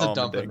a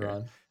dump and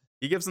run.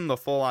 He gives him the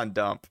full-on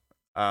dump,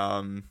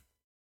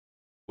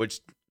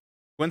 which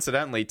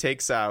coincidentally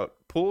takes out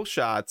pull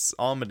shots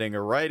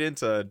Allmendinger right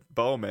into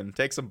Bowman,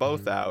 takes them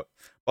both out.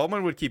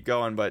 Bowman would keep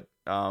going, but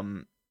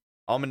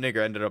Allmendinger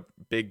ended up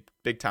big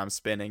time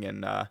spinning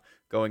and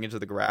going into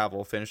the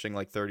gravel, finishing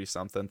like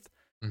 30-something.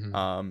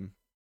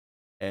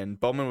 And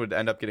Bowman would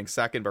end up getting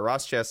second, but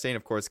Ross Chastain,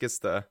 of course, gets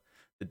the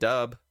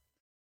dub.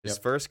 His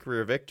first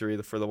career victory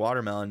for the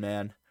Watermelon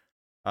Man.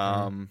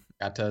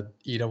 Got to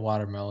eat a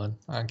watermelon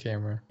on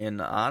camera.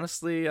 And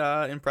honestly,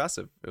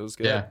 impressive. It was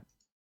good.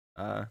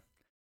 Yeah.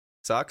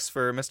 Sucks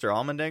for Mr.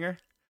 Allmendinger.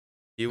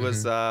 He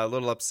was a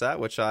little upset,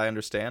 which I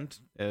understand.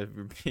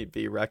 He'd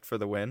be wrecked for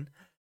the win.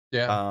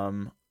 Yeah.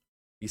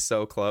 He's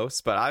so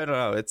close, but I don't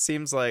know. It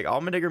seems like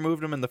Allmendinger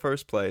moved him in the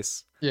first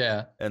place.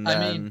 Yeah. And then,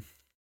 I mean,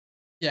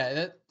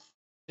 yeah,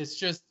 it's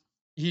just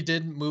he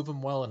didn't move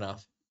him well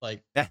enough.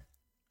 Like,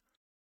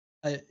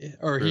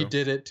 or he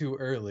did it too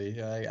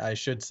early. I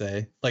should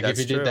say. Like, if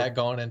he did that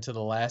going into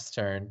the last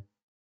turn,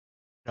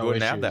 no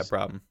wouldn't have that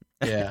problem.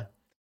 Yeah.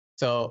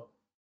 So,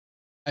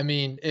 I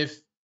mean, if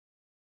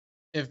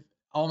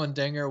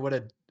Allmendinger would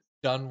have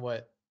done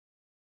what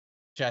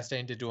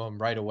Chastain did to him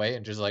right away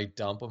and just like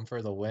dump him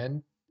for the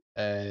win,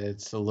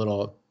 it's a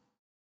little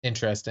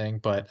interesting.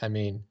 But I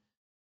mean,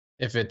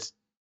 if it's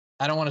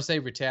I don't want to say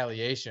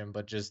retaliation,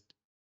 but just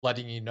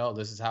letting you know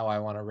this is how I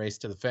want to race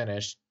to the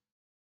finish.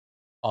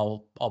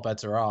 All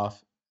bets are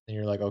off. And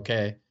you're like,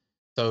 okay.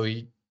 So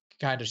he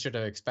kind of should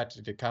have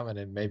expected it coming,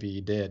 and maybe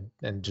he did,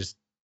 and just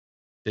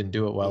didn't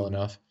do it well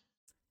enough.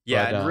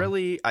 Yeah, but, and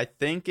really, I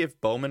think if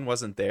Bowman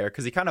wasn't there,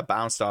 because he kind of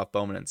bounced off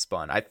Bowman and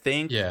spun, I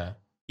think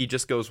he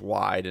just goes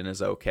wide and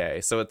is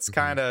okay. So it's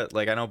kind of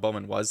like, I know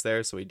Bowman was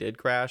there, so he did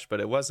crash, but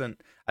it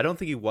wasn't, I don't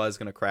think he was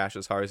going to crash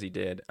as hard as he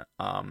did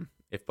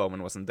if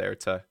Bowman wasn't there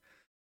to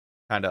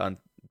kind of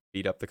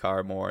beat up the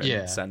car more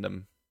and send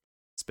him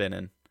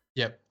spinning.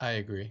 Yep, I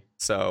agree.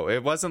 So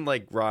it wasn't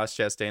like Ross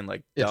Chastain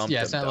dumped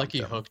him. It's not like he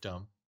hooked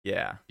him.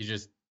 Yeah. He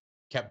just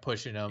kept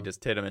pushing him. He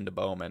just hit him into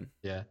Bowman.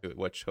 Yeah.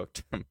 Which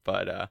hooked him.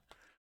 But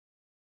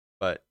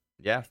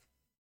yeah.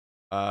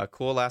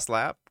 Cool last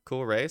lap.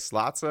 Cool race.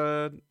 Lots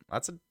of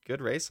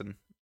good racing.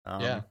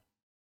 Yeah.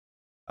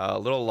 A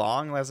little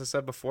long, as I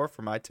said before,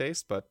 for my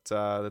taste, but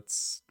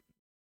that's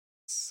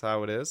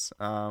how it is.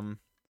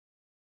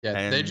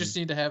 They just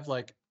need to have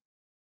like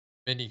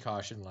mini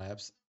caution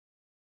laps.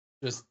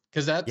 Just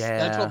because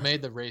that's what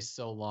made the race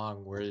so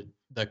long, where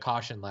the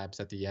caution laps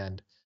at the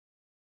end.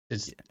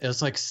 It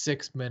was like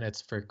 6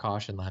 minutes for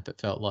caution lap,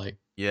 it felt like.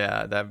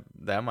 Yeah,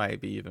 that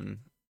might be even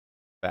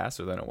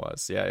faster than it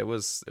was. Yeah, it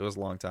was a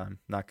long time.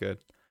 Not good.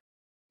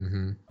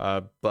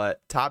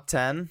 But top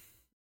 10,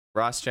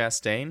 Ross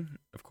Chastain,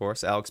 of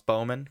course, Alex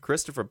Bowman,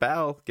 Christopher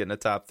Bell getting a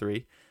top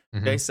 3.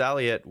 Chase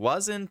Elliott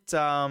wasn't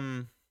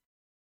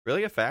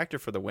really a factor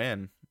for the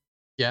win.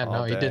 Yeah,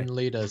 no, he didn't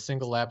lead a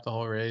single lap the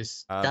whole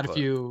race. Got a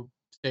few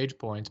stage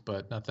points,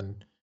 but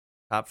nothing.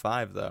 Top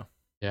 5 though.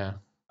 Yeah.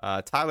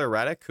 Tyler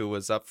Reddick, who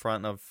was up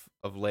front of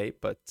late,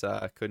 but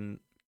couldn't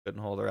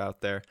hold her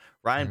out there.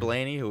 Ryan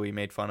Blaney, who we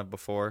made fun of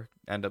before,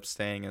 ended up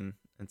staying in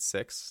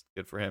 6th.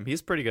 Good for him.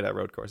 He's pretty good at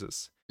road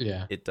courses.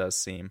 Yeah, it does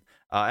seem.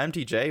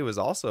 MTJ was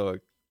also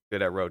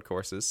good at road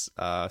courses.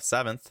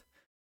 7th.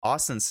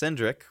 Austin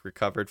Cindric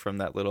recovered from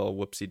that little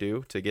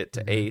whoopsie-doo to get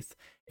to 8th.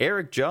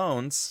 Eric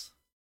Jones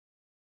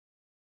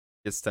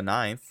gets to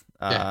 9th.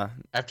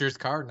 After his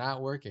car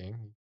not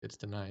working, it's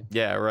to 9th.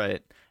 Yeah,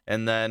 right.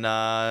 And then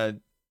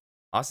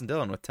Austin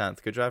Dillon with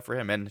 10th. Good job for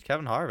him. And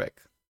Kevin Harvick.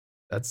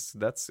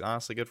 That's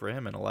honestly good for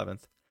him in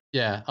 11th.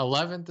 Yeah,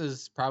 11th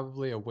is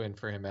probably a win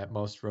for him at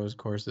most road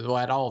courses. Well,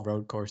 at all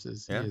road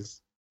courses. Yeah.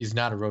 He's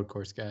not a road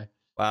course guy.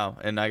 Wow.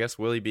 And I guess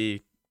Willie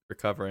B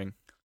recovering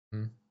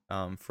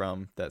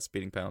from that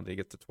speeding penalty,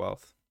 get to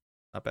 12th.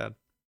 Not bad.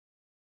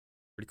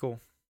 Pretty cool.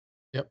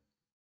 Yep.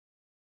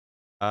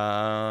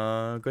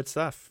 Good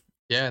stuff.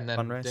 Yeah, and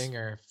then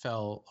Dinger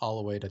fell all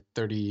the way to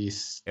 30.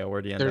 Yeah,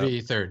 where'd he end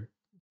 33rd.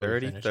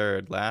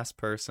 33rd, last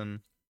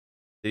person.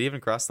 Did he even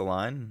cross the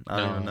line? I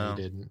don't even know.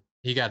 He didn't.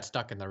 He got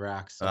stuck in the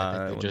rocks, so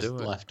I think they just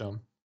left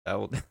him. I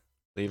will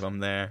leave him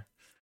there.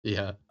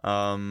 Yeah.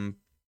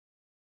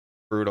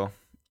 Brutal.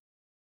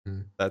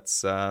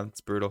 That's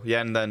brutal.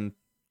 Yeah, and then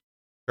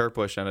Kurt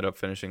Busch ended up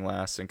finishing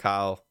last, and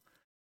Kyle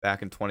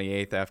back in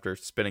 28th after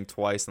spinning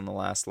twice in the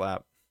last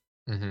lap.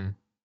 Not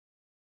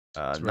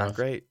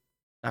great.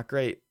 Not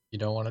great. You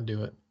don't want to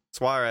do it.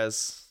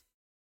 Suarez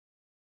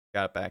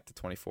got it back to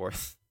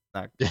 24th.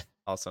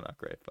 Also not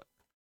great, but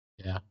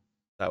yeah,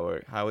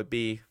 how it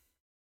be.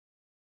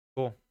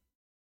 Cool.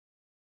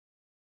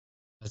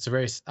 That's a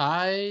race.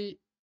 I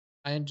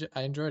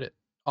enjoyed it.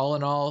 All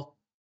in all,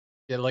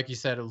 yeah, like you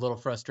said, a little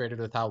frustrated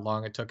with how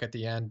long it took at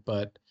the end,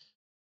 but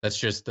that's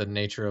just the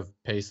nature of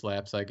pace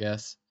laps, I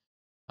guess.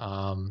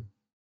 But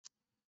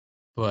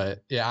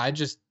yeah,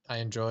 I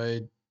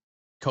enjoyed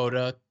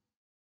COTA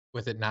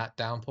with it not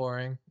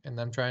downpouring and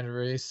them trying to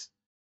race.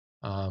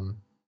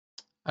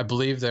 I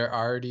believe they're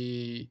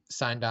already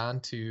signed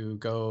on to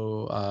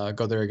go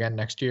there again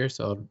next year,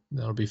 so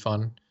that'll be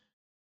fun.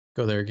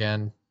 Go there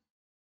again.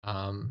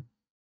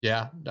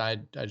 Yeah, I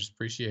just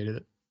appreciated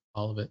it,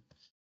 all of it.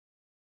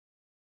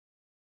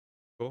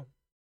 Cool.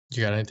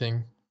 You got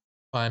anything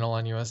final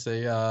on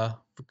USA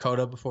for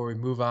COTA before we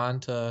move on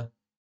to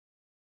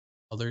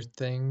other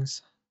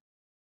things?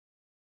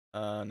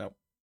 No.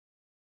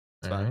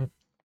 All right.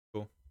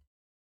 Cool.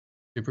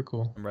 Super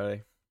cool. I'm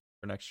ready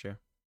for next year.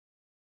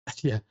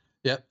 Yeah.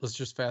 Yep. Let's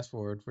just fast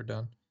forward. We're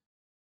done.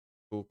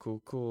 Cool.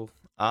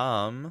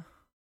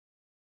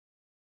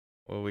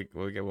 We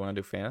want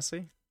to do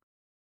fantasy?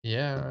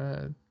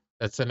 Yeah,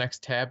 that's the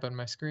next tab on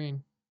my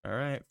screen. All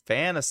right,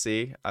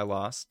 fantasy. I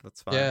lost.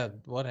 That's fine. Yeah,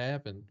 what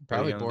happened?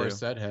 Probably Boris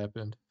said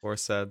happened.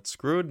 Boris said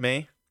screwed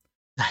me.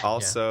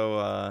 Also,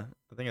 I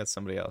think it's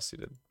somebody else who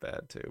did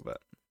bad too.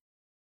 But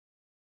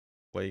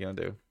what are you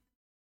gonna do?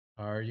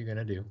 Are you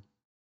gonna do?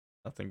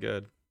 Nothing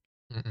good.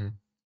 All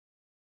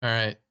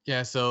right.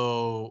 Yeah.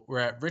 So we're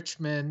at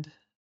Richmond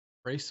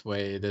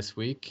Raceway this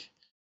week,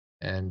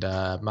 and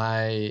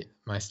my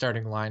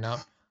starting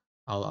lineup.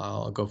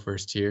 I'll go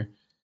first here.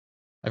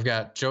 I've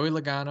got Joey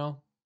Logano,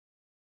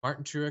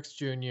 Martin Truex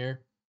Jr.,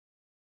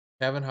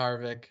 Kevin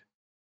Harvick,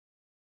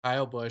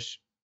 Kyle Busch,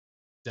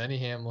 Denny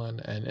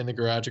Hamlin, and in the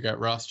garage I got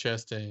Ross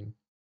Chastain.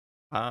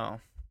 Wow.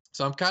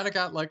 So I'm kind of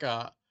got like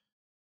a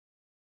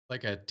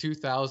like a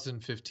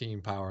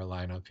 2015 power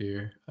lineup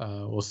here.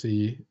 We'll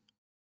see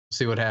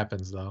what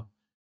happens though.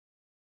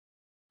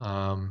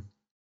 And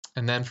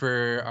then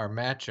for our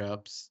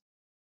matchups,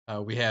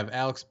 we have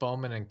Alex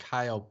Bowman and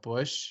Kyle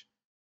Busch.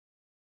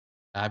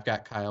 I've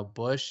got Kyle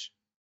Busch,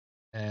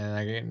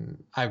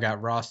 and I've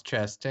got Ross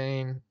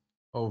Chastain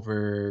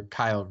over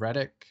Tyler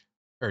Reddick.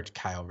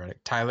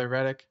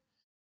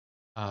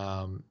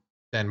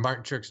 Then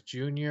Martin Truex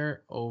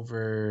Jr.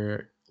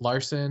 over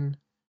Larson,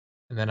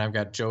 and then I've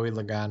got Joey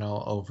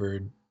Logano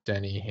over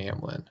Denny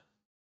Hamlin.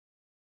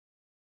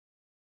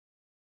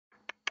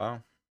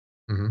 Wow.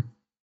 Mm-hmm.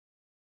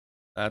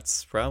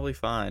 That's probably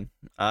fine.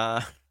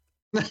 That's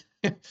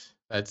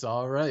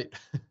all right.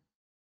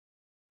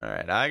 All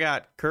right, I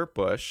got Kurt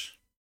Busch,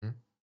 Mm-hmm.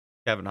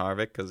 Kevin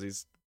Harvick because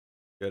he's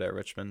good at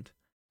Richmond.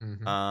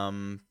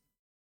 Mm-hmm.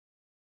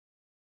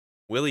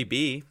 Willie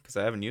B because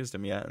I haven't used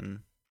him yet,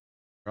 and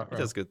he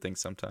does good things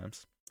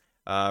sometimes.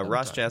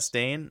 Ross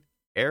Chastain,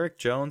 Eric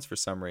Jones for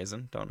some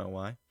reason, don't know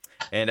why,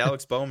 and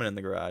Alex Bowman in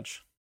the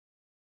garage.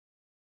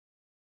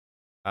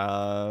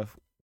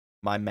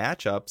 My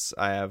matchups,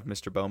 I have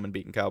Mr. Bowman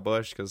beating Kyle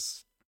Busch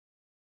because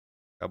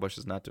Kyle Busch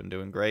is not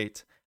doing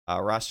great.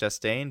 Ross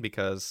Chastain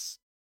because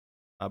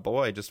my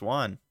boy just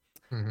won.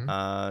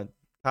 Mm-hmm.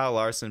 Kyle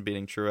Larson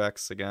beating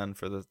Truex again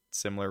for the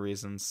similar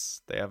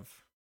reasons. Kyle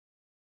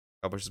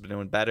Busch has been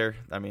doing better.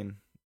 I mean,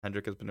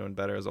 Hendrick has been doing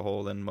better as a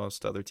whole than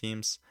most other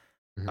teams.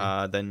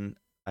 Mm-hmm. Then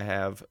I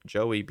have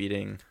Joey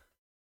beating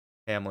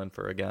Hamlin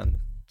for, again,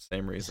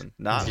 same reason.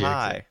 Not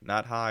high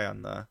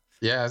on the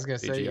I was gonna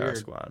say you're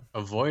squad.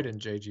 Avoiding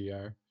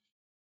JGR.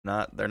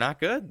 They're not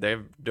good.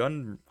 They've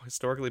done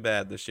historically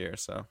bad this year,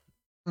 so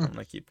I'm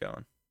gonna keep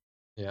going.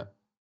 Yeah.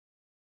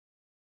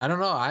 I don't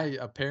know. I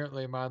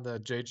apparently am on the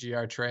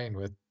JGR train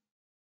with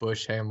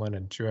Busch, Hamlin,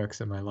 and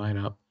Truex in my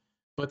lineup.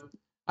 But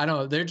I don't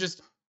know. They're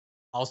just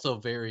also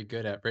very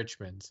good at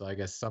Richmond, so I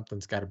guess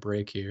something's got to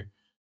break here.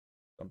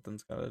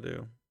 Something's got to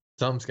do.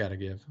 Something's got to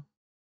give.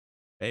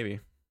 Maybe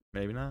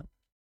not.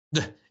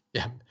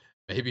 Yeah,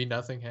 maybe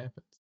nothing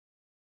happens.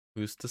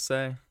 Who's to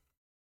say?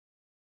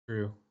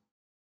 True.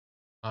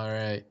 All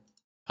right.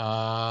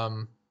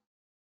 I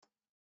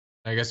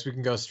guess we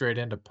can go straight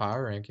into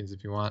power rankings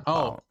if you want.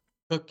 Oh,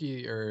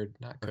 Cookie or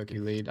not Cookie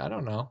lead. I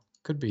don't know.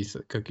 Could be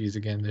cookies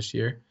again this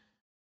year.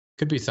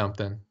 Could be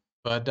something.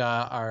 But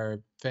our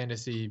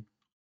fantasy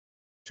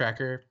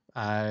tracker,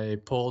 I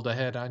pulled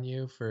ahead on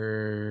you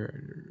for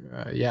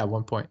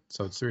 1 point.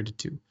 So it's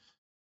 3-2.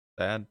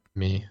 Bad.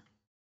 Me.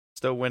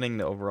 Still winning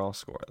the overall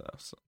score though.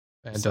 So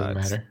it doesn't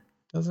matter.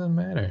 Doesn't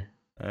matter.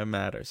 It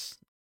matters.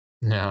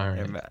 No, all right.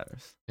 It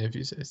matters. If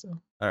you say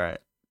so. All right.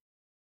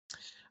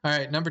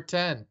 Number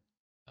 10.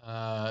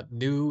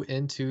 New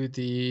into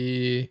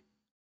the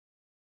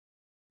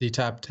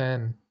top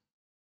 10,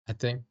 I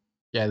think.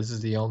 Yeah, this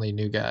is the only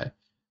new guy.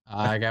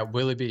 I got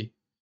Willie B.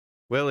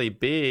 Willie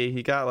B,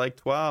 he got like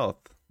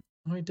 12th.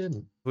 No, he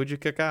didn't. Who'd you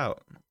kick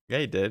out? Yeah,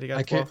 he did. He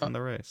got 12th in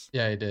the race.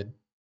 Yeah, he did.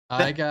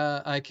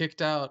 I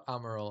kicked out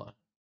Almirola.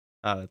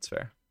 Oh, that's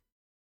fair.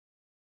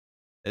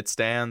 It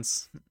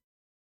stands.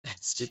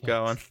 Keep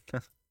going.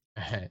 All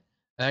right.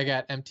 I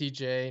got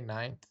MTJ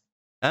 9th.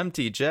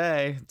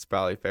 MTJ, it's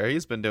probably fair.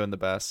 He's been doing the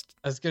best.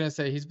 I was gonna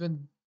say he's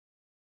been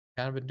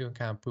doing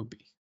kind of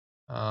poopy.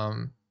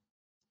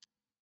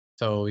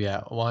 So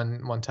yeah,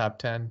 one top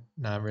 10,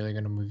 not really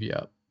gonna move you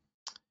up.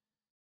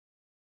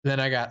 Then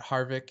I got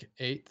Harvick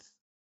 8th.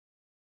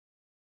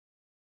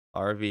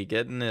 RV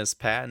getting his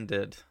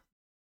patented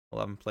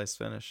 11th place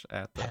finish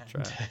at the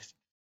track.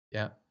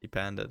 Yeah, he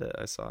patented it.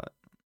 I saw it.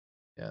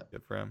 Yeah,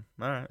 good for him.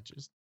 All right.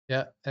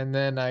 And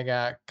then I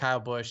got Kyle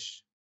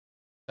Busch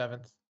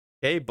 7th.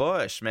 Hey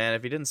Busch, man,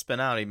 if he didn't spin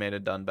out, he may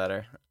have done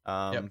better.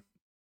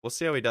 We'll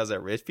see how he does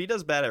at If he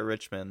does bad at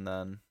Richmond,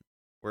 then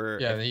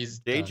he's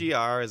JGR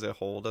done. As a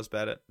whole does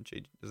bad at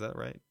is that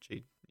right?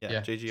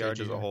 JGR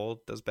as a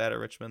whole does bad at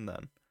Richmond,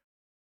 then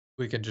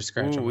we can just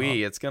scratch him off.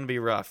 It's gonna be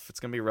rough. It's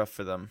gonna be rough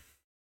for them.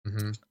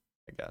 Mm-hmm.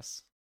 I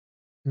guess.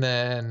 And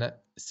then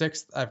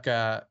 6th, I've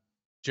got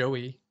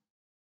Joey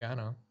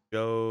Logano.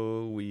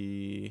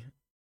 Joey.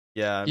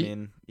 Yeah, I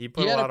mean, he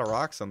put a lot of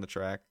rocks on the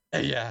track.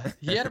 Yeah,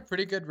 he had a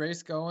pretty good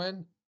race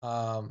going.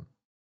 Up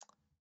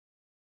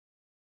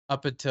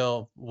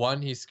until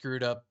he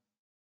screwed up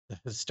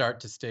the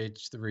start to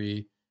stage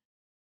 3,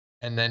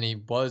 and then he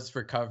was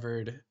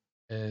recovered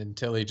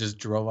until he just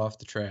drove off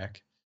the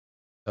track.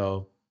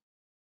 So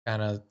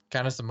kind of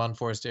some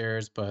unforced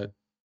errors, but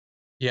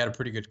he had a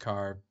pretty good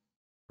car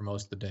for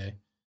most of the day.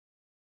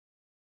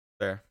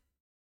 Fair.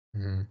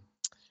 Mm-hmm.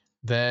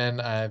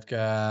 Then I've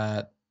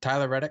got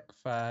Tyler Reddick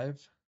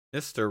 5.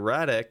 Mr.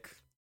 Reddick.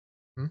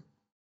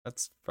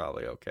 That's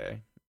probably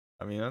okay.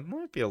 I mean, it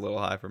might be a little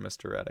high for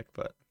Mr. Reddick,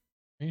 but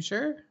are you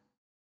sure? He's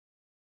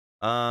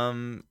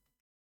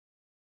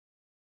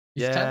yeah.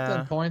 10th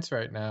in points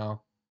right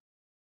now.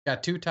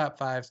 Got 2 top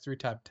 5s, 3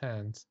 top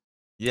 10s.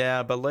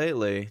 Yeah, but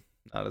lately,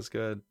 not as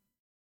good.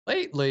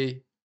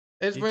 Lately,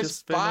 it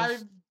was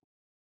 5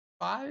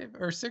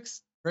 or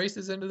 6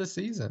 races into the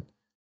season.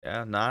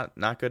 Yeah,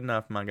 not good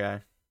enough, my guy.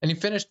 And he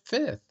finished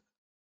 5th.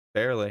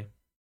 Barely.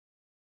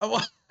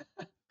 Oh,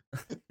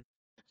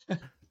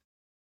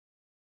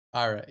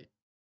 all right.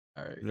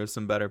 There's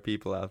some better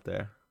people out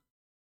there.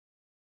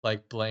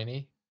 Like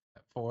Blaney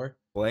at 4.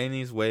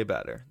 Blaney's way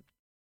better.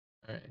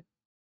 All right.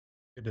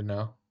 Good to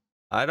know.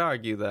 I'd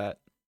argue that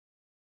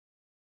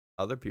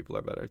other people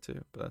are better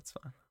too, but that's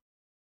fine.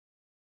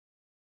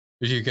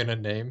 Are you gonna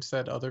name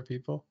said other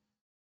people?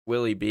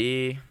 Willie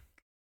B.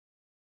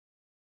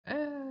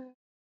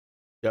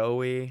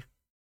 Joey.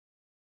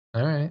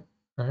 All right.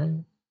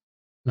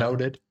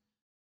 Noted.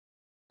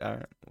 All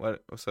right.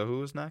 What? So who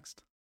was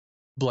next?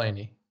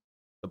 Blaney.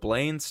 The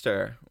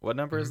Blainster. What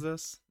number is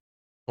this?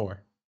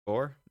 4.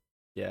 4?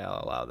 Yeah,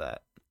 I'll allow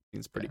that.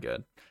 He's pretty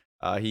good.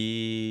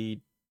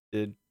 He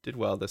did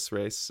well this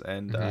race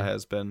and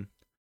has been,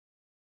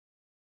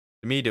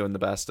 to me, doing the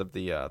best of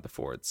the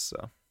Fords.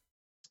 So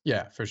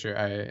yeah, for sure.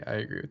 I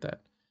agree with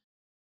that.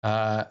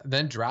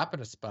 Then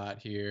dropping a spot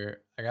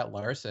here, I got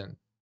Larson.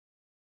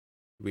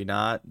 Do we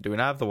not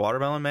have the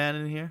Watermelon Man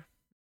in here?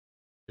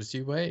 Just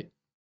you wait.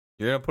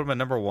 You're gonna put him at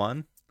number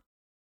 1?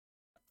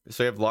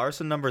 So you have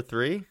Larson number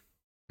 3?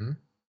 Hmm?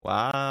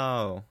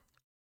 Wow,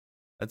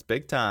 that's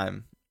big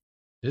time.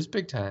 It is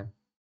big time.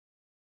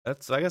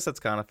 I guess that's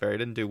kind of fair. He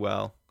didn't do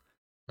well.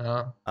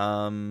 No.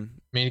 I mean,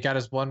 he got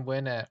his one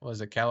win at,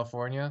 was it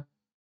California?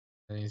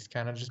 And he's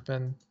kind of just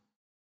been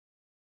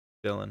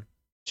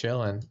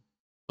chilling.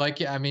 Like,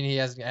 yeah, I mean, he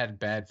hasn't had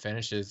bad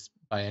finishes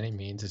by any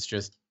means. It's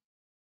just,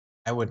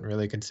 I wouldn't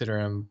really consider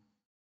him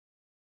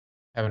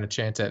having a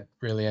chance at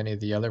really any of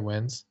the other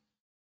wins.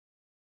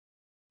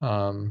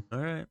 All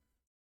right.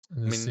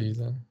 This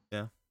season.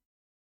 Yeah.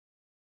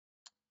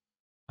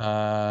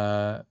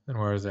 And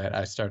where was that?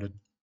 I started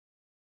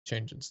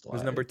changing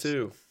slides. Who's number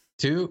 2?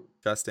 2.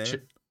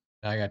 Chastain.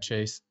 I got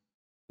Chase.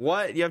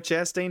 What? You have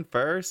Chastain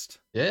first?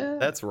 Yeah.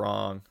 That's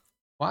wrong.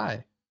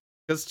 Why?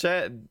 Because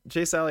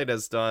Chase Elliott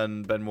has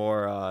been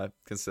more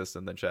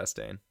consistent than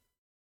Chastain.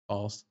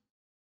 False.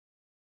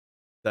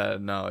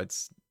 No,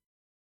 it's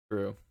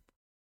true.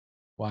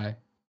 Why?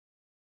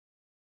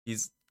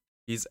 He's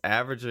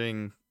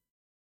averaging,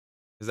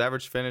 his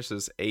average finish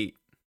is 8.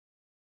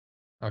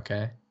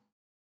 Okay.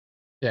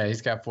 Yeah,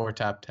 he's got 4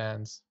 top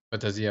 10s,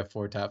 but does he have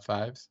 4 top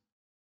 5s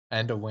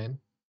and a win?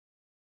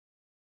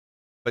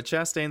 But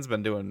Chastain's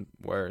been doing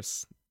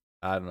worse.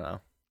 I don't know.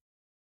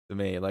 To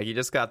me, like, he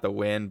just got the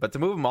win, but to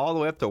move him all the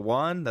way up to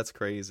 1, that's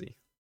crazy.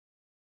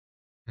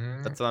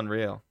 That's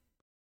unreal.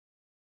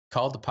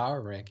 Called the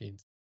power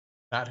rankings,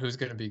 not who's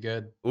going to be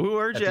good.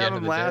 Where'd you have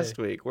him last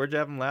week? Do you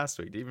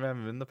even have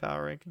him in the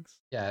power rankings?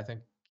 Yeah, I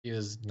think he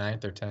was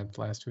 9th or 10th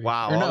last week.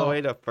 Wow, all the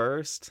way to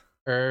 1st?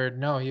 Or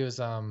no, he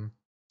was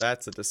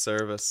That's a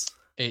disservice.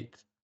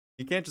 8th.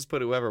 You can't just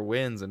put whoever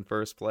wins in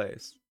 1st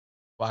place.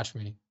 Watch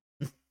me.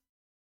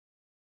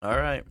 All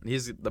right,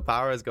 the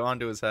power has gone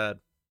to his head.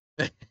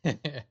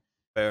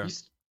 Fair.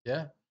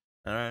 Yeah.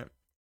 All right.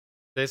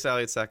 Chase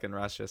Elliott 2nd,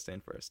 Ross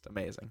Chastain 1st.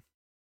 Amazing.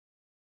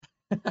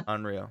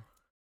 Unreal.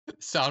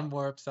 Sound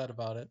more upset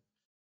about it.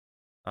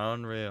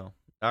 Unreal.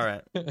 All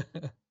right.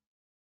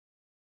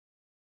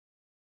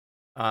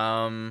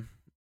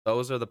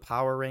 Those are the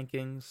power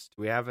rankings.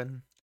 Do we have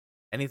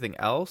anything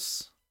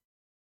else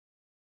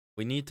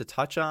we need to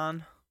touch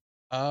on?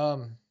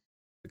 The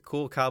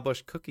cool Kyle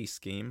Busch cookie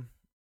scheme.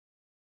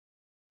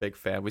 Big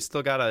fan. We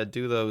still gotta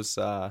do those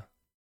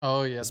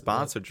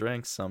sponsored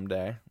drinks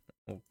someday.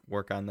 We'll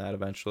work on that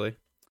eventually.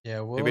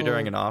 Yeah, maybe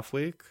during an off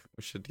week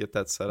we should get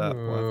that set up.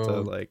 We'll have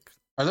to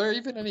Are there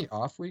even any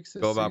off weeks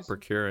this go about season?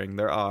 procuring?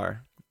 There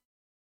are,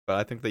 but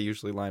I think they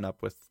usually line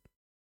up with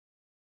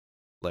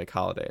like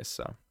holidays.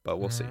 So, but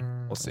we'll see.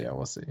 We'll see. Yeah,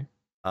 we'll see.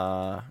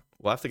 We'll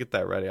have to get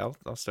that ready.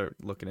 I'll start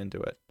looking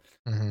into it.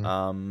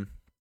 Mm-hmm.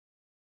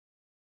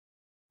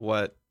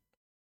 What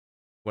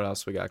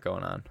else we got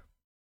going on?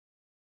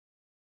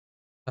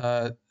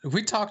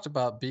 We talked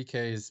about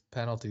BK's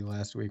penalty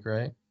last week,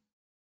 right?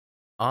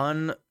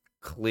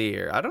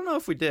 Unclear. I don't know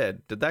if we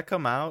did. Did that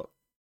come out?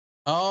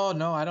 Oh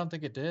no, I don't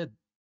think it did.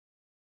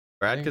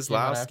 Brad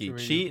Keselowski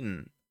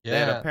cheating. Yeah. They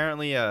had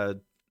apparently a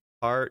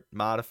part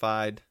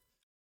modified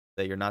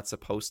that you're not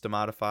supposed to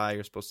modify.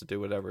 You're supposed to do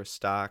whatever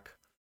stock.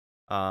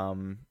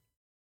 And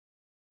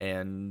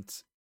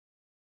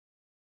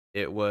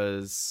it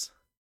was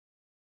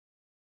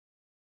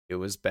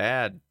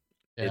bad.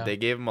 Yeah. They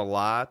gave him a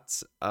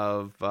lot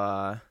of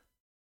what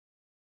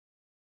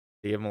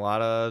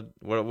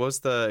was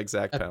the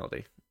exact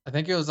penalty? I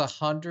think it was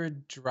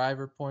 100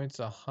 driver points,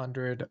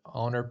 100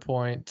 owner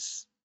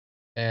points,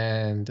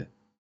 and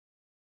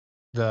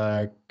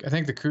I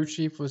think the crew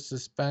chief was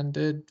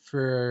suspended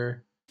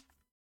for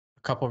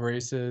a couple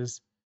races,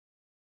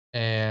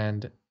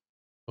 and it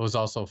was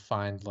also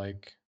fined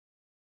like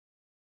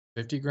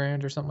 50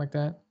 grand or something like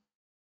that.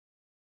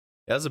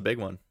 Yeah, that's a big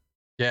one.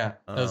 Yeah,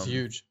 that was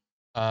huge.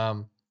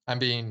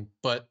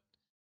 But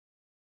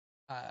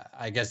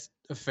I guess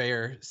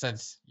fair,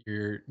 since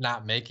you're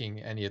not making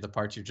any of the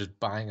parts, you're just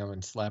buying them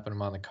and slapping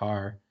them on the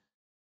car.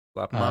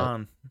 Slap them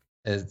on.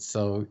 And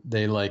so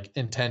they like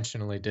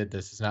intentionally did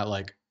this. It's not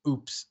like,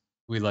 oops,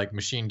 we like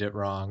machined it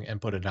wrong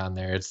and put it on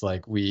there. It's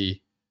like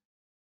we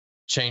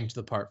change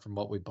the part from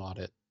what we bought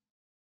it.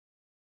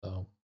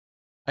 So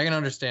I can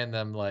understand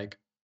them like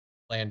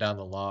laying down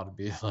the law to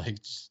be like,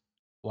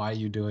 why are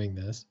you doing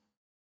this?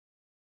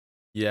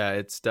 Yeah,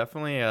 it's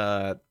definitely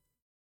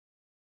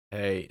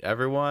hey,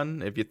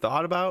 everyone, if you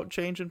thought about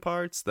changing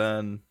parts,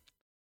 then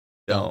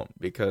don't,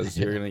 because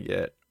you're gonna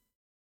get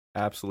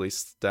absolutely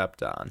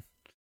stepped on.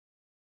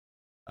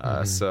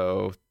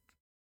 So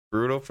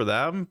brutal for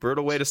them.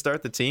 Brutal way to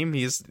start the team.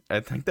 I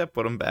think that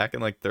put him back in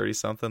like 30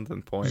 something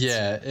in points.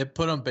 Yeah, it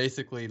put him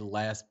basically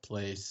last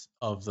place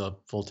of the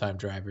full-time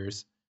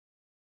drivers.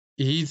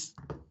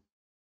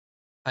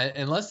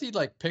 Unless he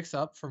like picks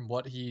up from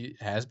what he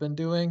has been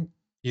doing,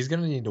 he's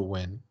gonna need to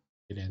win,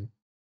 get in.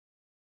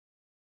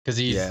 Because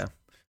yeah.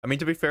 I mean,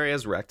 to be fair, he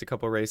has wrecked a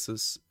couple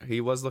races.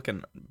 He was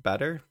looking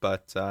better,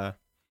 but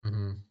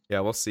yeah,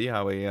 we'll see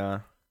how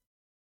they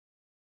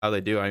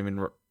do. I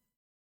mean,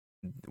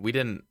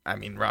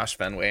 Roush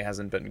Fenway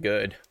hasn't been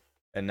good,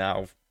 and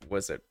now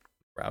was it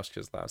Roush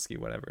Keselowski,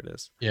 whatever it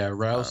is? Yeah,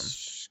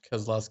 Roush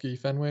Keselowski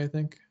Fenway, I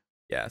think.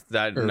 Yeah,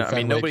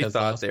 nobody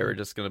thought they were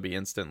just going to be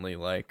instantly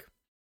like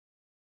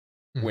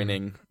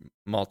winning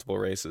multiple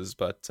races,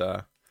 but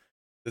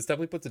this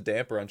definitely puts a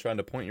damper on trying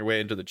to point your way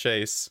into the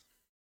chase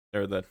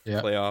or the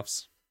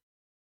playoffs.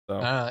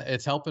 So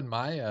it's helping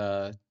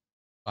my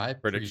my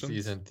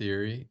preseason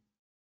theory.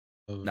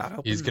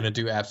 He's going to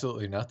do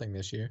absolutely nothing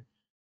this year.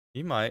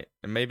 He might,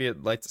 and maybe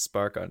it lights a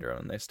spark under him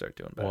and they start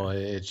doing better. Well,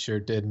 it sure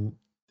didn't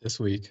this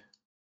week.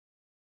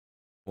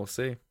 We'll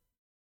see.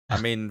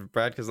 I mean,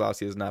 Brad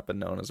Keselowski has not been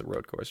known as a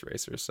road course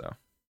racer, so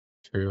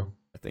true.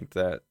 I think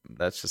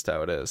that's just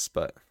how it is,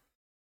 but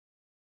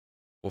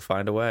we'll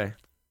find a way.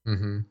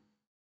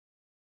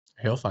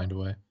 He'll find a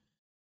way.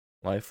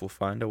 Life will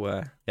find a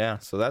way. Yeah,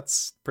 so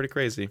that's pretty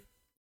crazy.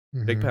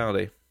 Big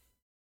penalty.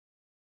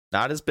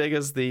 Not as big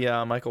as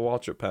the Michael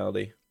Waltrip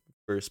penalty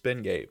for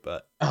Spingate,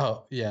 but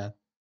oh yeah,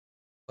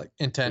 like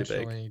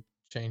intentionally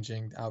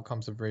changing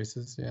outcomes of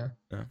races. Yeah,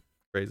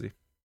 crazy.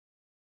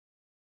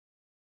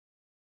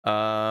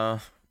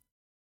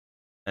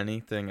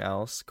 Anything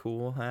else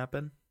cool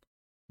happen?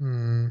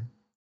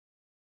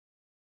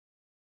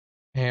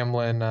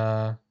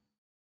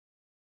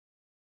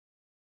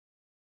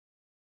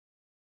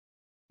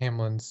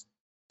 Hamlin's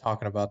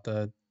talking about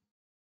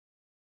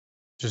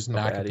just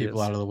knocking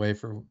people out of the way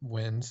for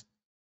wins.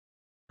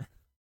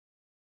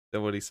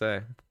 Then what'd he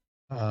say?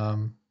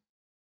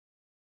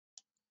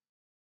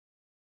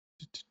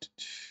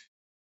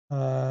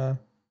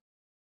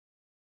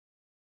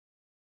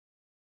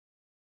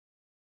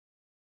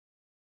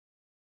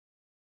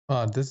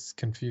 Oh, this is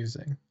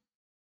confusing.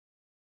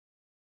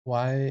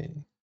 Why?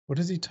 What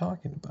is he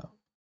talking about?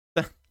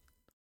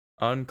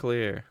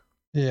 Unclear.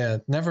 Yeah,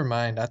 never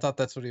mind. I thought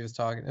that's what he was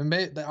talking.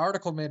 The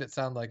article made it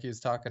sound like he was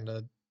talking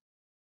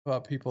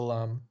about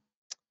people.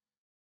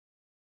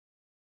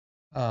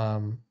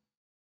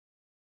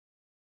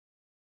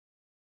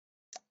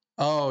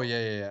 Oh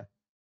yeah.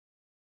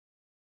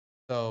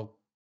 So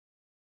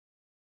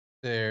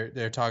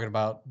they're talking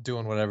about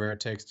doing whatever it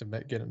takes to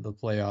get into the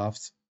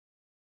playoffs,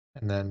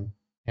 and then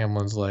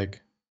Hamlin's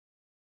like,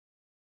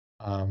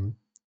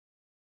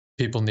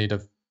 people need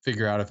to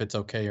figure out if it's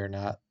okay or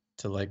not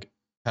to like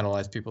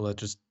penalize people that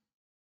just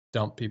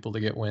dump people to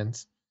get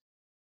wins.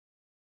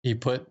 He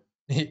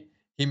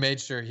made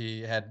sure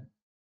he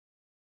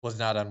was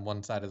not on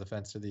one side of the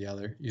fence or the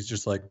other. He's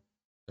just like,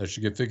 that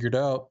should get figured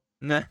out.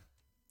 Nah,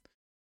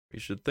 we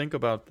should think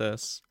about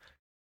this.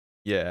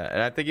 Yeah,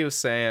 and I think he was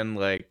saying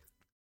like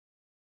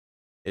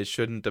it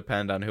shouldn't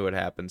depend on who it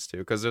happens to,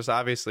 because there's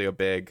obviously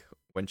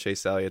when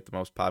Chase Elliott, the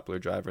most popular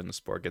driver in the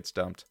sport, gets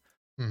dumped,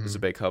 there's a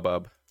big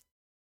hubbub.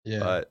 Yeah.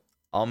 But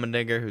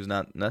Allmendinger, who's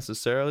not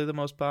necessarily the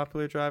most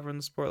popular driver in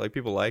the sport, like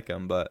people like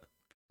him, but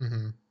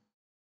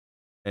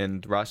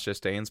and Ross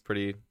Chastain's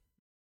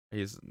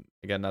he's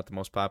again not the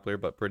most popular,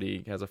 but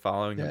has a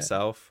following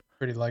himself.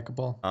 Pretty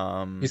likable.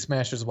 He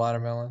smashes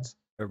watermelons.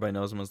 Everybody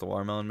knows him as the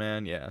Watermelon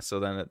Man. Yeah, so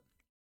then it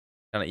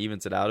kind of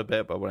evens it out a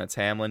bit. But when it's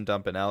Hamlin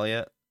dumping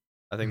Elliott,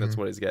 I think that's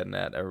what he's getting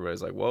at.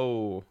 Everybody's like,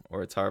 whoa,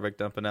 or it's Harvick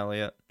dumping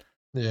Elliott.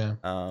 Yeah.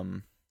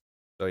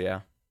 So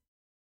yeah.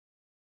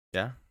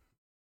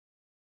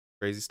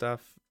 Crazy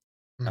stuff.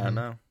 I don't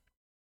know.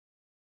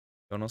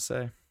 Don't know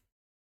say.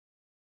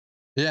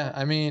 Yeah,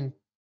 I mean,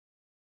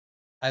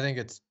 I think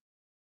it's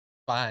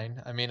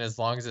fine. I mean, as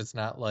long as it's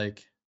not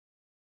like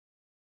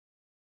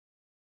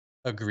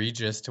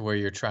egregious to where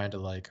you're trying to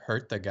like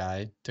hurt the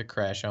guy to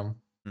crash him.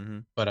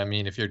 But I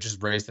mean, if you're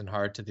just racing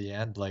hard to the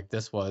end like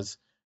this was,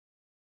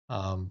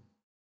 I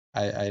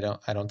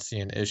don't see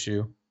an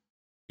issue.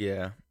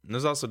 Yeah, and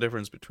there's also a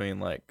difference between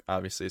like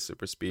obviously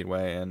super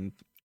speedway and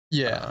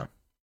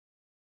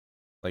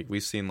like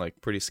we've seen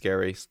like pretty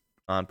scary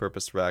on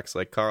purpose wrecks.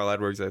 Like Carl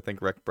Edwards, I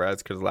think wrecked Brad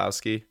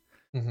Keselowski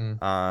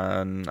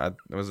on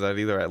was that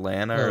either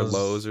Atlanta or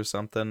Lowe's or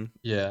something?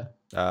 Yeah.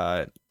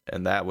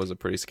 And that was a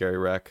pretty scary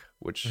wreck,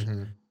 which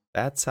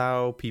that's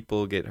how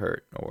people get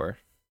hurt or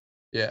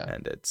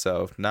ended.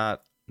 So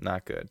not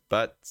good.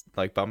 But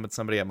like bumping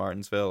somebody at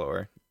Martinsville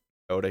or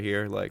Coda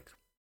here, like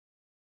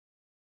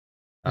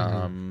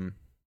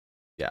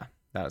Yeah,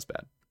 not as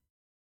bad.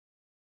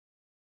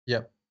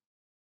 Yep.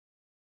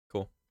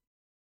 Cool.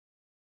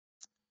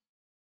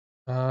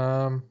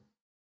 I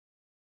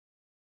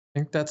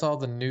think that's all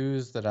the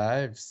news that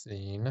I've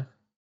seen.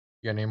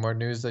 You got any more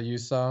news that you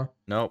saw?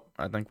 Nope.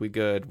 I think we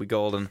good. We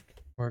golden.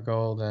 We're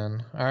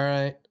golden. All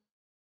right.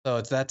 So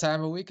it's that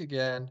time of week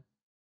again.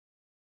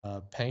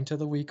 Paint of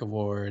the Week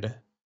award.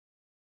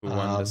 Who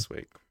won this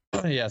week?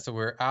 Yeah, so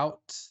we're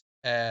out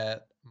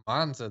at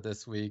Monza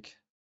this week.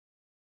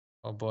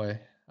 Oh boy.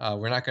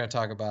 We're not going to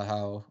talk about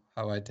how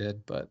I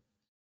did, but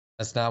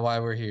that's not why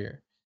we're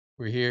here.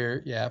 We're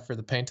here, yeah, for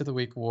the Paint of the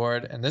Week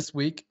award. And this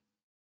week,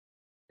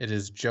 it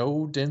is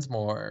Joe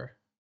Dinsmore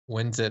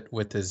wins it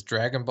with his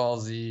Dragon Ball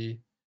Z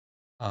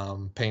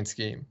paint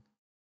scheme.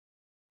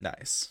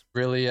 Nice.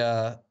 Really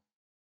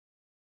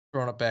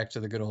throwing it back to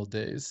the good old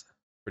days.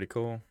 Pretty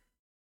cool.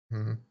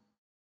 Mm-hmm.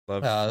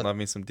 Love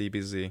me some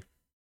DBZ.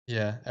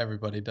 Yeah,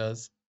 everybody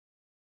does.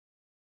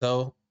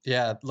 So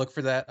yeah, look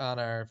for that on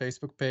our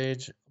Facebook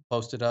page.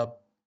 Post it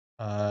up.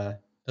 It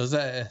was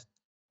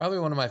probably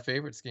one of my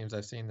favorite schemes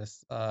I've seen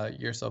this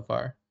year so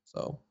far.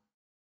 So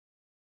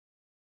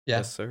yeah,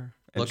 yes, sir.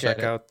 And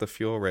check out the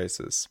fuel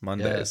races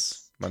Monday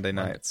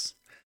nights.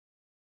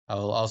 I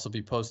will also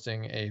be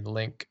posting a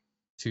link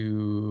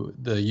to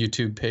the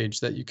YouTube page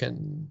that you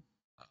can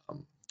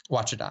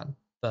watch it on,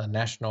 the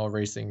National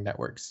Racing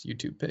Network's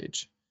YouTube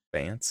page.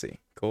 Fancy.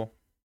 Cool.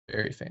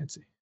 Very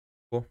fancy.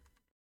 Cool.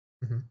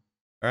 Mm-hmm.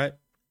 All right.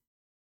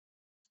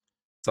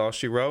 That's all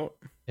she wrote.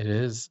 It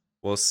is.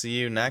 We'll see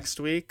you next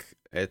week.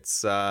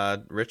 It's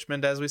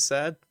Richmond, as we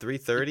said,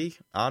 3:30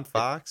 on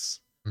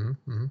Fox.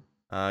 Mm-hmm.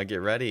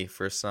 Get ready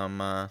for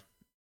some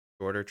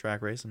shorter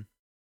track racing.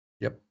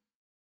 Yep.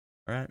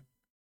 All right.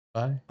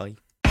 Bye. Bye.